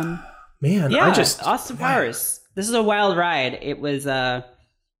 But Man, yeah, wow. Austin Powers. This is a wild ride. It was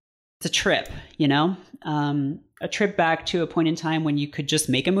it's a trip, you know? A trip back to a point in time when you could just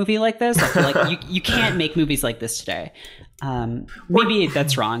make a movie like this. I feel like you can't make movies like this today. Maybe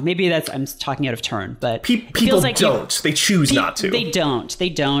that's wrong. Maybe I'm talking out of turn, but it People feels like don't. They choose not to. They don't. They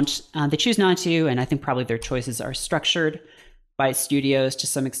choose not to, and I think probably their choices are structured by studios to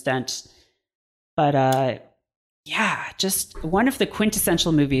some extent. But just one of the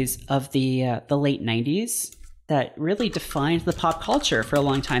quintessential movies of the late 90s that really defined the pop culture for a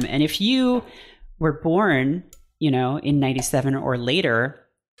long time. And if you were born, in 97 or later,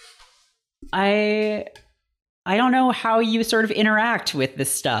 I don't know how you sort of interact with this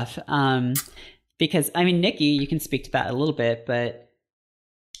stuff. Because, Nikki, you can speak to that a little bit, but,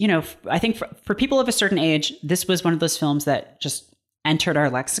 I think for people of a certain age, this was one of those films that just entered our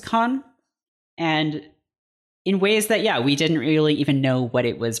lexicon. And in ways that, we didn't really even know what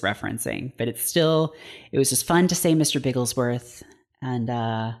it was referencing. But it was just fun to say Mr. Bigglesworth. And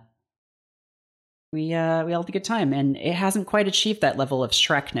we all had a good time. And it hasn't quite achieved that level of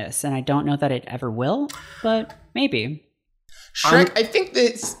Shrekness. And I don't know that it ever will, but maybe. Shrek, I think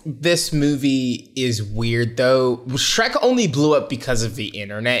this movie is weird, though. Shrek only blew up because of the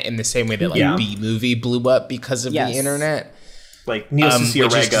internet in the same way that B-movie blew up because of the internet. Like Neil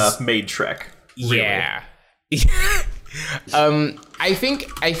Ciarega made Shrek. Really. Yeah. I think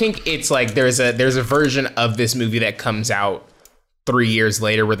it's like there's a version of this movie that comes out 3 years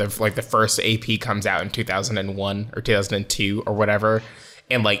later where the first AP comes out in 2001 or 2002 or whatever,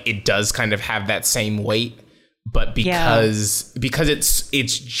 and like it does kind of have that same weight, but because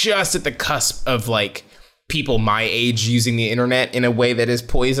it's just at the cusp of like people my age using the internet in a way that is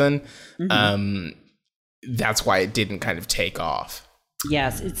poison, that's why it didn't kind of take off.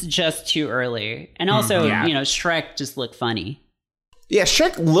 Yes, it's just too early. And also, Shrek just looked funny. Yeah,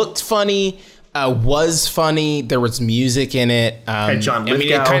 Shrek looked funny, was funny. There was music in it. Had John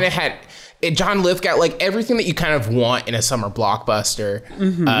Lithgow. It kind of had... John Lithgow, like everything that you kind of want in a summer blockbuster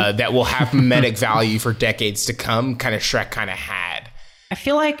that will have mimetic value for decades to come, kind of Shrek kind of had. I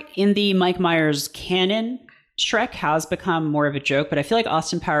feel like in the Mike Myers canon, Shrek has become more of a joke, but I feel like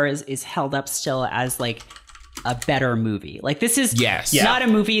Austin Powers is held up still as like a better movie. Like this is not a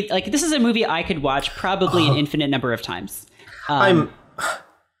movie, like this is a movie I could watch probably an infinite number of times. I'm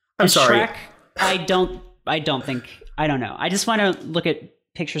sorry. Shrek, I don't know. I just want to look at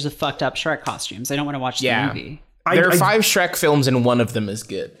pictures of fucked up Shrek costumes. I don't want to watch the movie. There are 5 Shrek films and one of them is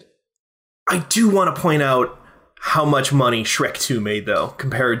good. I do want to point out how much money Shrek 2 made, though,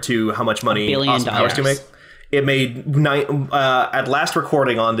 compared to how much money Austin Powers 2 made. It made, at last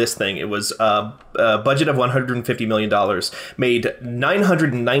recording on this thing, it was a budget of $150 million, made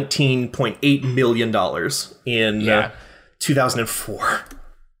 $919.8 million in 2004.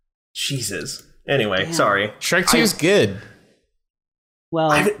 Jesus. Anyway, sorry. Shrek 2 is good.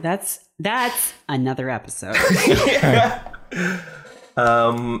 Well, that's another episode.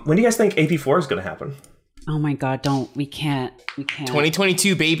 When do you guys think AP4 is going to happen? Oh my God, we can't.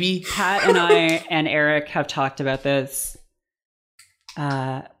 2022, baby. Pat and I and Eric have talked about this.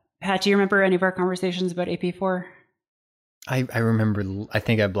 Pat, do you remember any of our conversations about AP4? I remember, I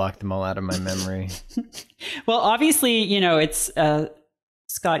think I blocked them all out of my memory. Well, obviously, it's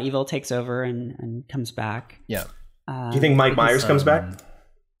Scott Evil takes over and comes back. Yeah. Do you think Mike Myers comes back?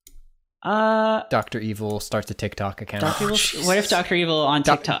 Dr. Evil starts a TikTok account. What if Dr. Evil on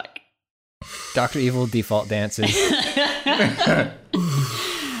TikTok? Dr. Evil default dances.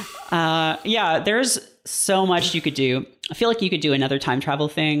 There's so much you could do. I feel like you could do another time travel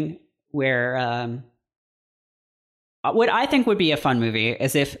thing where what I think would be a fun movie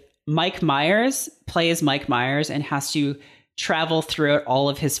is if Mike Myers plays Mike Myers and has to travel throughout all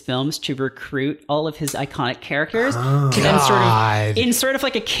of his films to recruit all of his iconic characters, and then sort of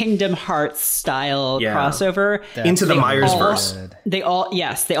like a Kingdom Hearts style crossover into the Myers-verse. They all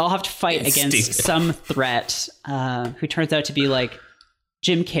have to fight against some threat who turns out to be like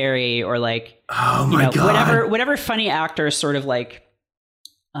Jim Carrey or like whatever funny actor sort of like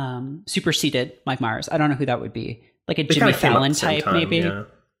superseded Mike Myers. I don't know who that would be. Like a Jimmy Fallon type, maybe. Yeah.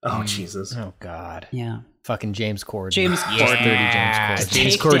 Oh Jesus! Oh God! Yeah. Fucking James Corden. James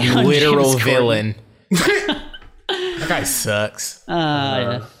Corden, literal villain. That guy sucks.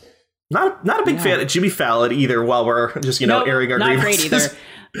 Not a big fan of Jimmy Fallon either. While we're just airing our grievances. Not great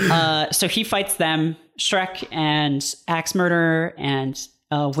either. So he fights them, Shrek and Axe Murderer and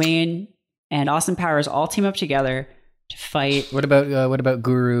Wayne and Austin Powers all team up together to fight. What about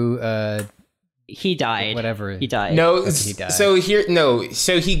Guru? He died. Whatever. He died. No, he died. So he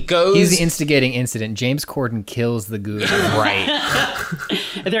goes. He's the instigating incident. James Corden kills the Guru. Right.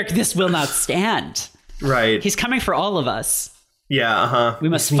 They're like, this will not stand. Right. He's coming for all of us. Yeah. We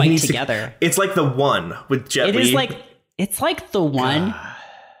must fight together. It's like The One with Jet Li. It's like The One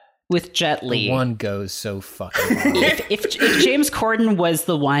with Jet Li. The One goes so fucking hard. If James Corden was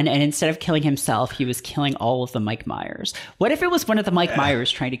the one, and instead of killing himself, he was killing all of the Mike Myers. What if it was one of the Mike Myers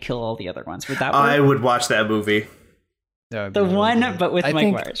trying to kill all the other ones? Would that work? I would watch that movie. The One, but with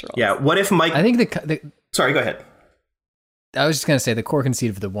Mike Myers roles. Yeah. What if Mike? I think Sorry, go ahead. I was just gonna say the core conceit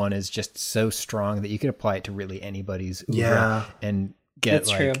of The One is just so strong that you could apply it to really anybody's oeuvre and get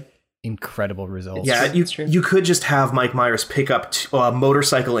true. Incredible results. Yeah, you could just have Mike Myers pick up a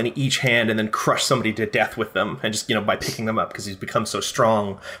motorcycle in each hand and then crush somebody to death with them, and just by picking them up because he's become so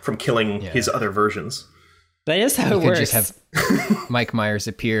strong from killing his other versions. That is how it works. You could just have Mike Myers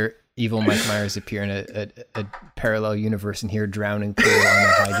appear, evil Mike Myers appear in a parallel universe and hear drowning crew on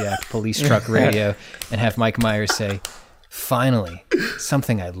a hijacked police truck radio, and have Mike Myers say, "Finally,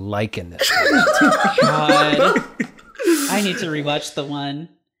 something I like in this world." God, I need to rewatch The One.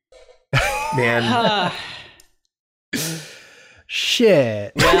 Man.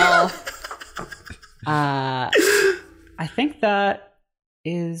 Shit. Well, I think that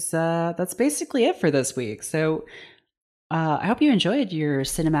is that's basically it for this week. So I hope you enjoyed your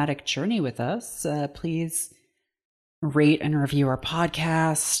cinematic journey with us. Please rate and review our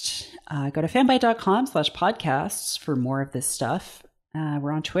podcast. Go to fanbyte.com/podcasts for more of this stuff.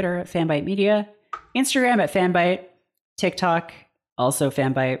 We're on Twitter at Fanbyte Media, Instagram at Fanbyte, TikTok also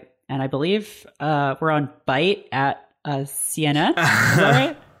Fanbyte. And I believe we're on Byte at CNN. Is that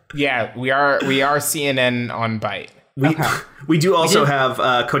right? Yeah, we are CNN on Byte. We do also have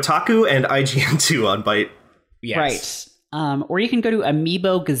Kotaku and IGN2 on Byte. Yes. Right. Or you can go to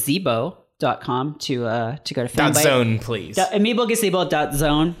amoebogazebo.com to go to Fanbyte. .zone, please.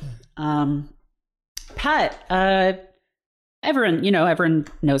 Amoebogazebo.zone. Pat, everyone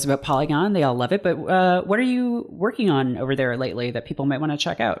knows about Polygon. They all love it. But what are you working on over there lately that people might want to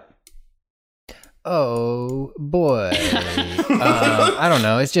check out? oh boy. I don't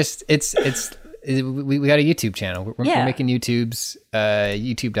know. It's just we got a YouTube channel. We're making YouTubes.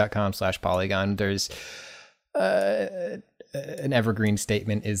 YouTube.com/Polygon. There's an evergreen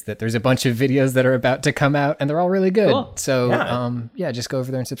statement is that there's a bunch of videos that are about to come out and they're all really good. Cool. So just go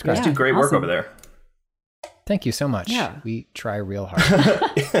over there and subscribe. You do great work over there. Thank you so much. Yeah. We try real hard.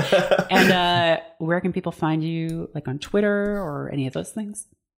 And where can people find you, like on Twitter or any of those things?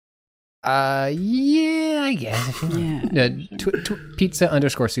 I guess.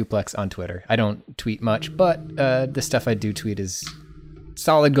 Pizza_suplex on Twitter. I don't tweet much, but the stuff I do tweet is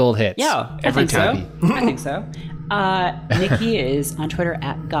solid gold hits. Yeah, every time. I think so. Nikki is on Twitter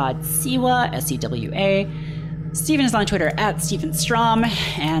at GodSewa, SEWA. Steven is on Twitter at Steven Strom,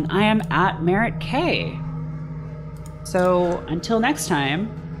 and I am at Merritt K. So until next time,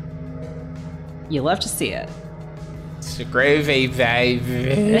 you love to see it. It's a gravy,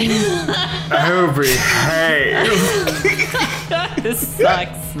 baby. Oh, behave. This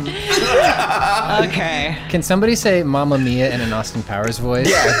sucks. Okay. Can somebody say Mamma Mia in an Austin Powers voice?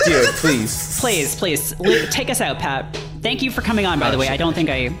 Yeah, dude, please. Please. Take us out, Pat. Thank you for coming on, by the way. I don't think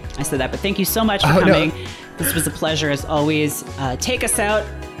I said that, but thank you so much for coming. No. This was a pleasure, as always. Take us out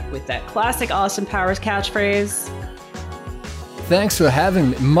with that classic Austin Powers catchphrase. Thanks for having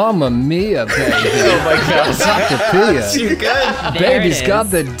me. Mamma Mia, baby. Oh, my God. Dr. Pia. You're good. Baby's got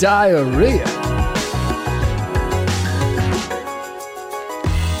the diarrhea.